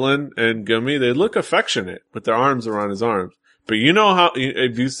Ellen and Gummy, they look affectionate with their arms around his arms. But you know how,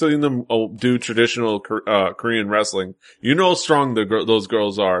 if you've seen them do traditional Korean wrestling, you know how strong those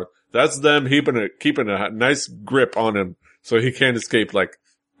girls are. That's them keeping a nice grip on him so he can't escape. Like,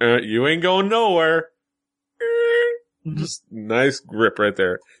 you ain't going nowhere. Just nice grip right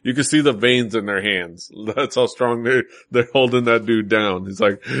there. You can see the veins in their hands. That's how strong they're holding that dude down. He's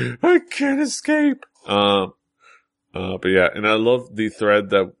like, I can't escape. But yeah, and I love the thread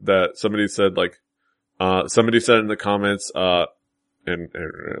that somebody said, like, somebody said in the comments, and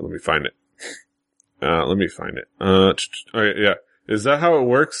let me find it. All right, yeah. Is that how it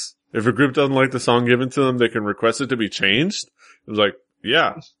works? If a group doesn't like the song given to them, they can request it to be changed? It was like,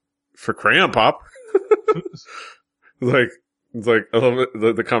 yeah, for Crayon Pop. It's like, I love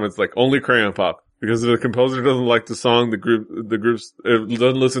it, the comments like, only Crayon Pop. Because if the composer doesn't like the song, the group's,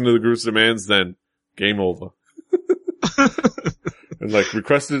 doesn't listen to the group's demands, then game over. And like,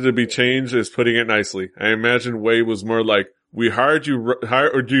 requested to be changed is putting it nicely. I imagine Way was more like, we hired you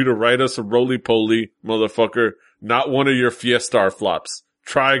to write us a roly-poly, motherfucker, not one of your Fiestar flops.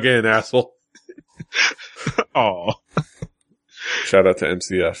 Try again, asshole. Oh. Shout out to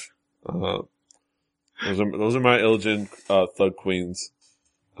MCF. Those are my Illigen, thug queens.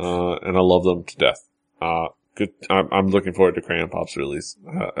 And I love them to death. Good. I'm looking forward to Crayon Pop's release,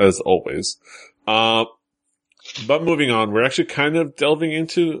 as always. But moving on, we're actually kind of delving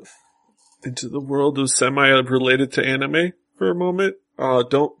into the world of semi-related to anime for a moment.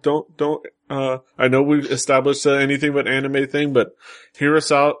 Don't, I know we've established anything but anime thing, but hear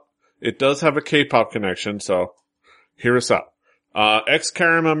us out. It does have a K-pop connection, so hear us out.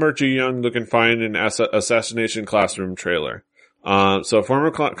 Ex-Kara member Ji Young looking fine in Assassination Classroom trailer. So former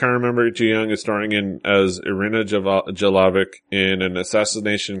Kara member Ji Young is starring in as Irina Jalovic in an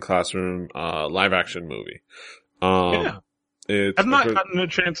Assassination Classroom, live action movie. Yeah. I've not gotten a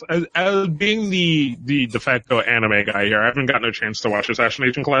chance, as being the de facto anime guy here, I haven't gotten a chance to watch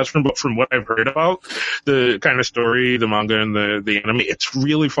Assassination Classroom, but from what I've heard about the kind of story, the manga and the anime, it's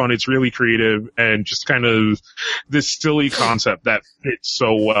really fun, it's really creative, and just kind of this silly concept that fits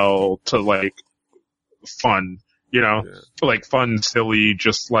so well to like fun, you know? Yeah. Like fun, silly,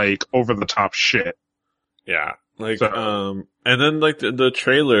 just like over the top shit. Yeah. Like, and then like the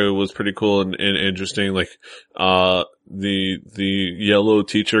trailer was pretty cool and interesting. Like, the yellow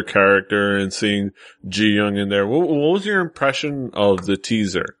teacher character and seeing Ji Young in there. What was your impression of the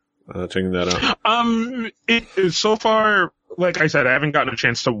teaser? Checking that out. So far, like I said, I haven't gotten a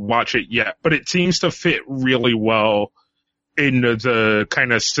chance to watch it yet, but it seems to fit really well into the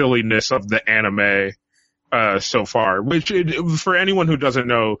kind of silliness of the anime. So far, which for anyone who doesn't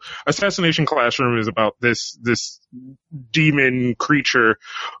know, Assassination Classroom is about this demon creature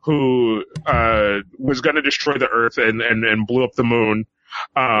who, was gonna destroy the Earth and blew up the moon,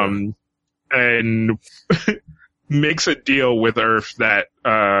 and makes a deal with Earth that,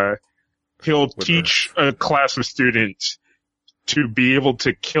 he'll teach a class of students to be able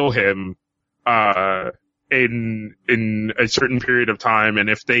to kill him, in a certain period of time, and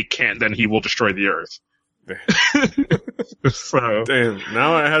if they can't, then he will destroy the Earth. So, damn,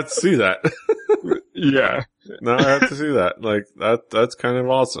 now I have to see that. Yeah. Now I have to see that. Like, that's kind of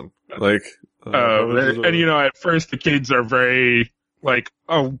awesome. Like, and you know, at first the kids are very, like,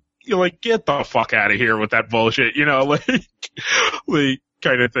 oh, you're like, get the fuck out of here with that bullshit, you know, like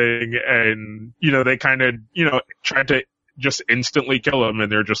kind of thing. And, you know, they kind of, you know, try to just instantly kill him, and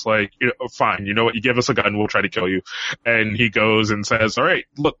they're just like, you know, fine, you know what, you give us a gun, we'll try to kill you. And he goes and says, all right,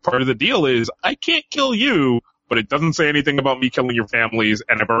 look, part of the deal is I can't kill you, but it doesn't say anything about me killing your families,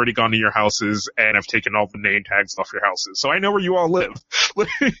 and I've already gone to your houses, and I've taken all the name tags off your houses, so I know where you all live.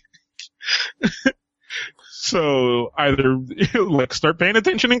 So either like start paying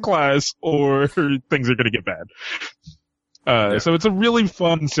attention in class, or things are gonna get bad. Yeah. So it's a really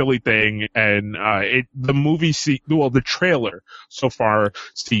fun, silly thing, and the trailer so far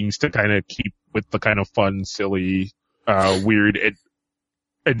seems to kind of keep with the kind of fun, silly, weird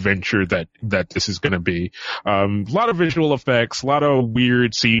adventure that this is going to be. A lot of visual effects, a lot of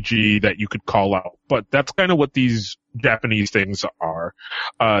weird CG that you could call out, but that's kind of what these Japanese things are.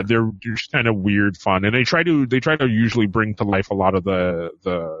 They're just kind of weird fun, and they try to usually bring to life a lot of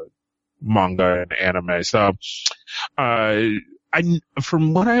the manga and anime. So,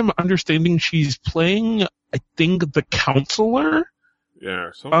 from what I'm understanding, she's playing, I think, the counselor.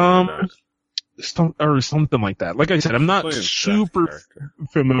 Yeah, something like that. Like I said, I'm not super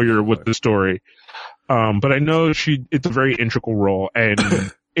familiar with the story. But I know it's a very integral role, and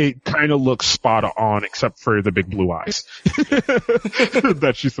it kind of looks spot on, except for the big blue eyes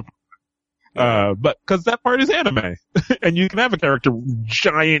that she's supposed to. But cause that part is anime, and you can have a character with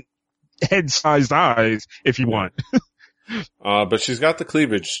giant head-sized eyes if you want. But she's got the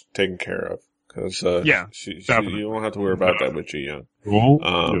cleavage taken care of. Cause, yeah, you won't have to worry about that with Ji Young.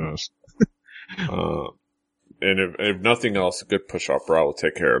 Yes. And if nothing else, a good push-up bra will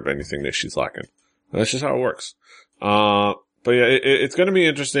take care of anything that she's lacking. That's just how it works. But yeah, it's gonna be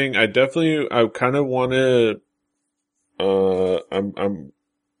interesting. I kind of want to,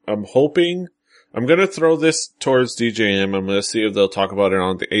 I'm hoping, I'm gonna throw this towards DJM. I'm gonna see if they'll talk about it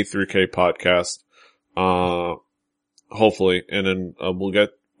on the A3K podcast. hopefully, and then we'll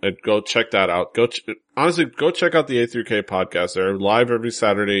go check that out. Honestly, go check out the A3K podcast. They're live every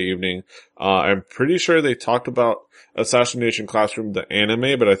Saturday evening. I'm pretty sure they talked about Assassination Classroom, the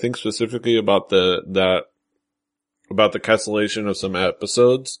anime, but I think specifically about the cancellation of some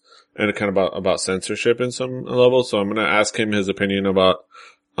episodes and kind of about censorship in some level. So I'm going to ask him his opinion about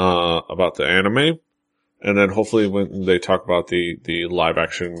the anime. And then hopefully when they talk about the live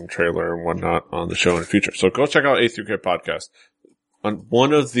action trailer and whatnot on the show in the future. So go check out A3K podcast. On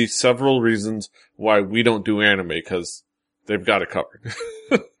one of the several reasons why we don't do anime, because they've got it covered.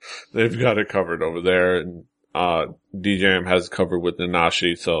 They've got it covered over there, and DJM has it covered with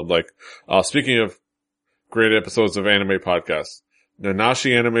Nanashi. So speaking of great episodes of anime podcasts,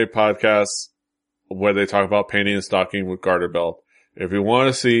 Nanashi anime podcast, where they talk about painting and stocking with garter belt. If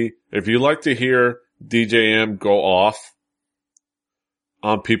you like to hear DJM go off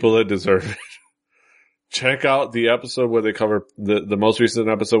on people that deserve it, check out the episode where they cover the most recent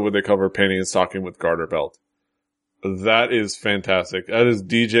episode where they cover painting and stocking with garter belt. That is fantastic. That is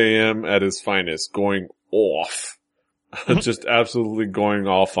DJM at his finest, going off. Just absolutely going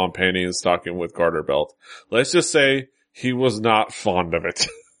off on painting and stocking with garter belt. Let's just say he was not fond of it.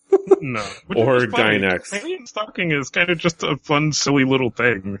 No. Or Gynex. Painting and stocking is kind of just a fun, silly little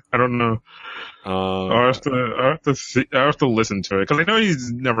thing. I don't know. I have to listen to it, because I know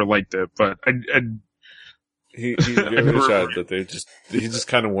he's never liked it, but He gave it a shot, but he just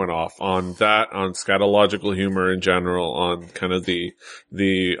kind of went off on that, on scatological humor in general, on kind of the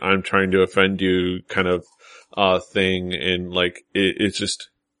I'm trying to offend you kind of, thing, and it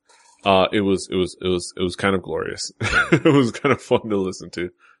was kind of glorious. It was kind of fun to listen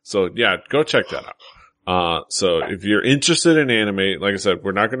to. So yeah, go check that out. So if you're interested in anime, like I said,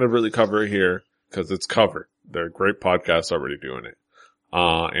 we're not going to really cover it here, because it's covered. There are great podcasts already doing it.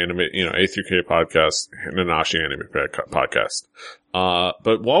 Anime, A3K podcast, Nanashi anime podcast.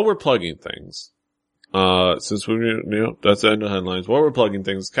 But while we're plugging things, since that's the end of headlines, while we're plugging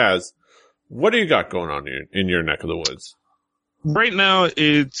things, Kaz, what do you got going on in your neck of the woods? Right now,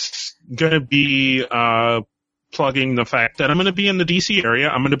 it's gonna be, plugging the fact that I'm gonna be in the DC area.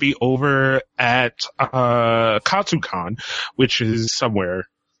 I'm gonna be over at, Katsucon, which is somewhere,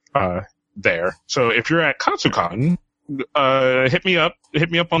 there. So if you're at Katsucon, hit me up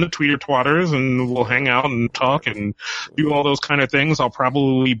on the Tweeter twatters, and we'll hang out and talk and do all those kind of things. I'll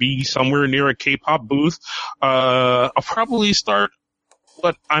probably be somewhere near a K-pop booth. I'll probably start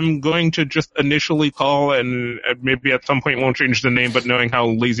what I'm going to just initially call, and maybe at some point won't change the name, but knowing how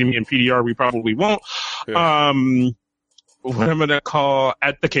lazy me and PD are, we probably won't. Yeah. What I'm gonna call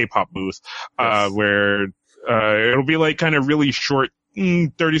at the K-pop booth, yes. Where, it'll be like kind of really short,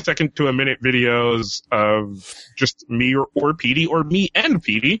 30-second to a minute videos of just me or PD, or me and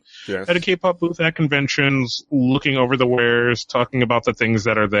PD, yes, at a K-pop booth at conventions, looking over the wares, talking about the things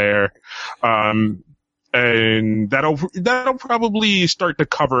that are there. And that'll probably start to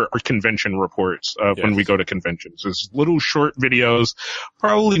cover our convention reports, yes, when we go to conventions. There's little short videos,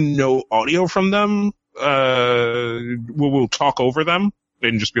 probably no audio from them. We'll talk over them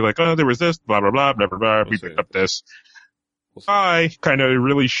and just be like, oh, there was this, blah, blah, blah, blah, blah, blah. We picked up this. Bye. Kind of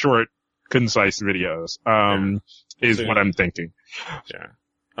really short, concise videos, is what I'm thinking. Yeah.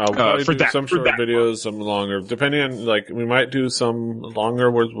 For that, some short videos, some longer, depending on, we might do some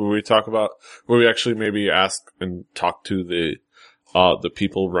longer where we talk about, where we actually maybe ask and talk to the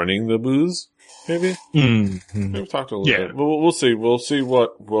people running the booths, maybe. Mm-hmm. We've talked a little bit. We'll see. We'll see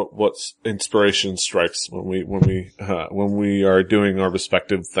what inspiration strikes when we are doing our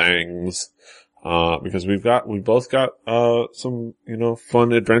respective things. Because we both got, some,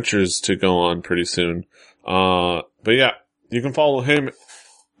 fun adventures to go on pretty soon. But yeah, you can follow him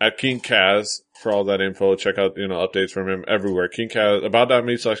at King Kaz for all that info. Check out, updates from him everywhere. King Kaz,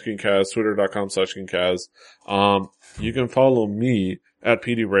 about.me/King Kaz, twitter.com/King Kaz. You can follow me at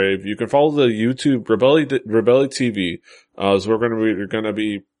PD Rave. You can follow the YouTube Rebelli TV. So we're gonna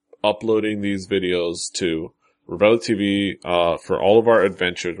be uploading these videos to Rebelli TV, for all of our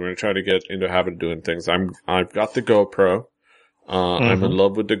adventures. We're gonna try to get into the habit of doing things. I've got the GoPro. I'm in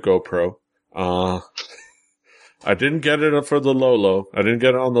love with the GoPro. I didn't get it for the Lolo. I didn't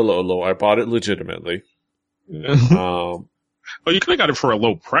get it on the Lolo. I bought it legitimately. Well, you could have got it for a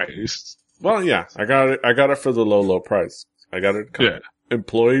low price. Well, yeah, I got it for the low price. I got it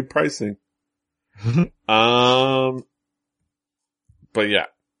employee pricing. But yeah,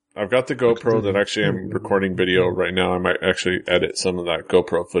 I've got the GoPro that actually I'm recording video right now. I might actually edit some of that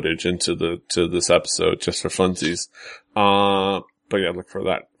GoPro footage into this episode just for funsies. But yeah, look for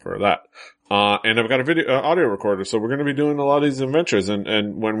that. And I've got a video, audio recorder, so we're going to be doing a lot of these adventures.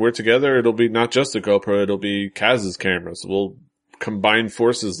 And when we're together, it'll be not just a GoPro, it'll be Kaz's cameras. We'll combine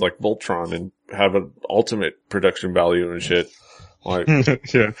forces like Voltron and have an ultimate production value and shit. Like,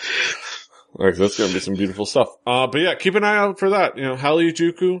 Yeah. like that's going to be some beautiful stuff. But yeah, keep an eye out for that. You know,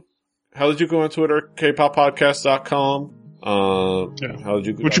 Hallyu on Twitter, kpoppodcast.com.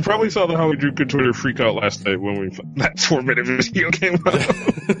 Hallyu. Which you probably saw the Hallyu Twitter freak out last night when that 4-minute video came out.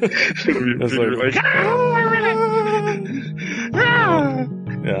 It's like, oh, I read it!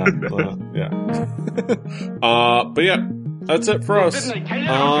 yeah. But yeah, that's it for us.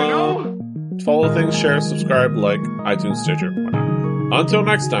 Follow things, share, subscribe, like, iTunes, Stitcher. Until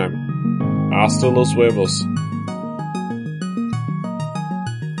next time, hasta los huevos.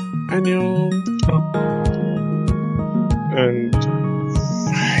 Annyeong. And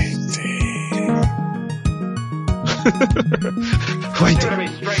Give it to me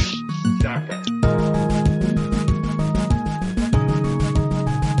straight, doctor.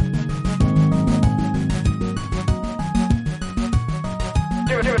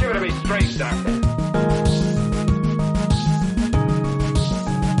 Give it to me straight, doctor.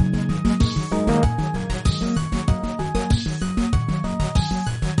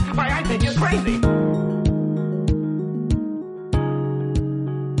 Why, I think you're crazy.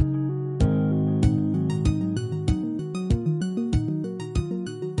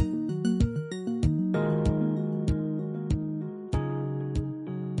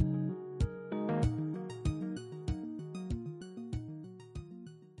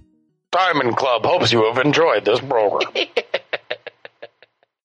 Diamond Club hopes you have enjoyed this program.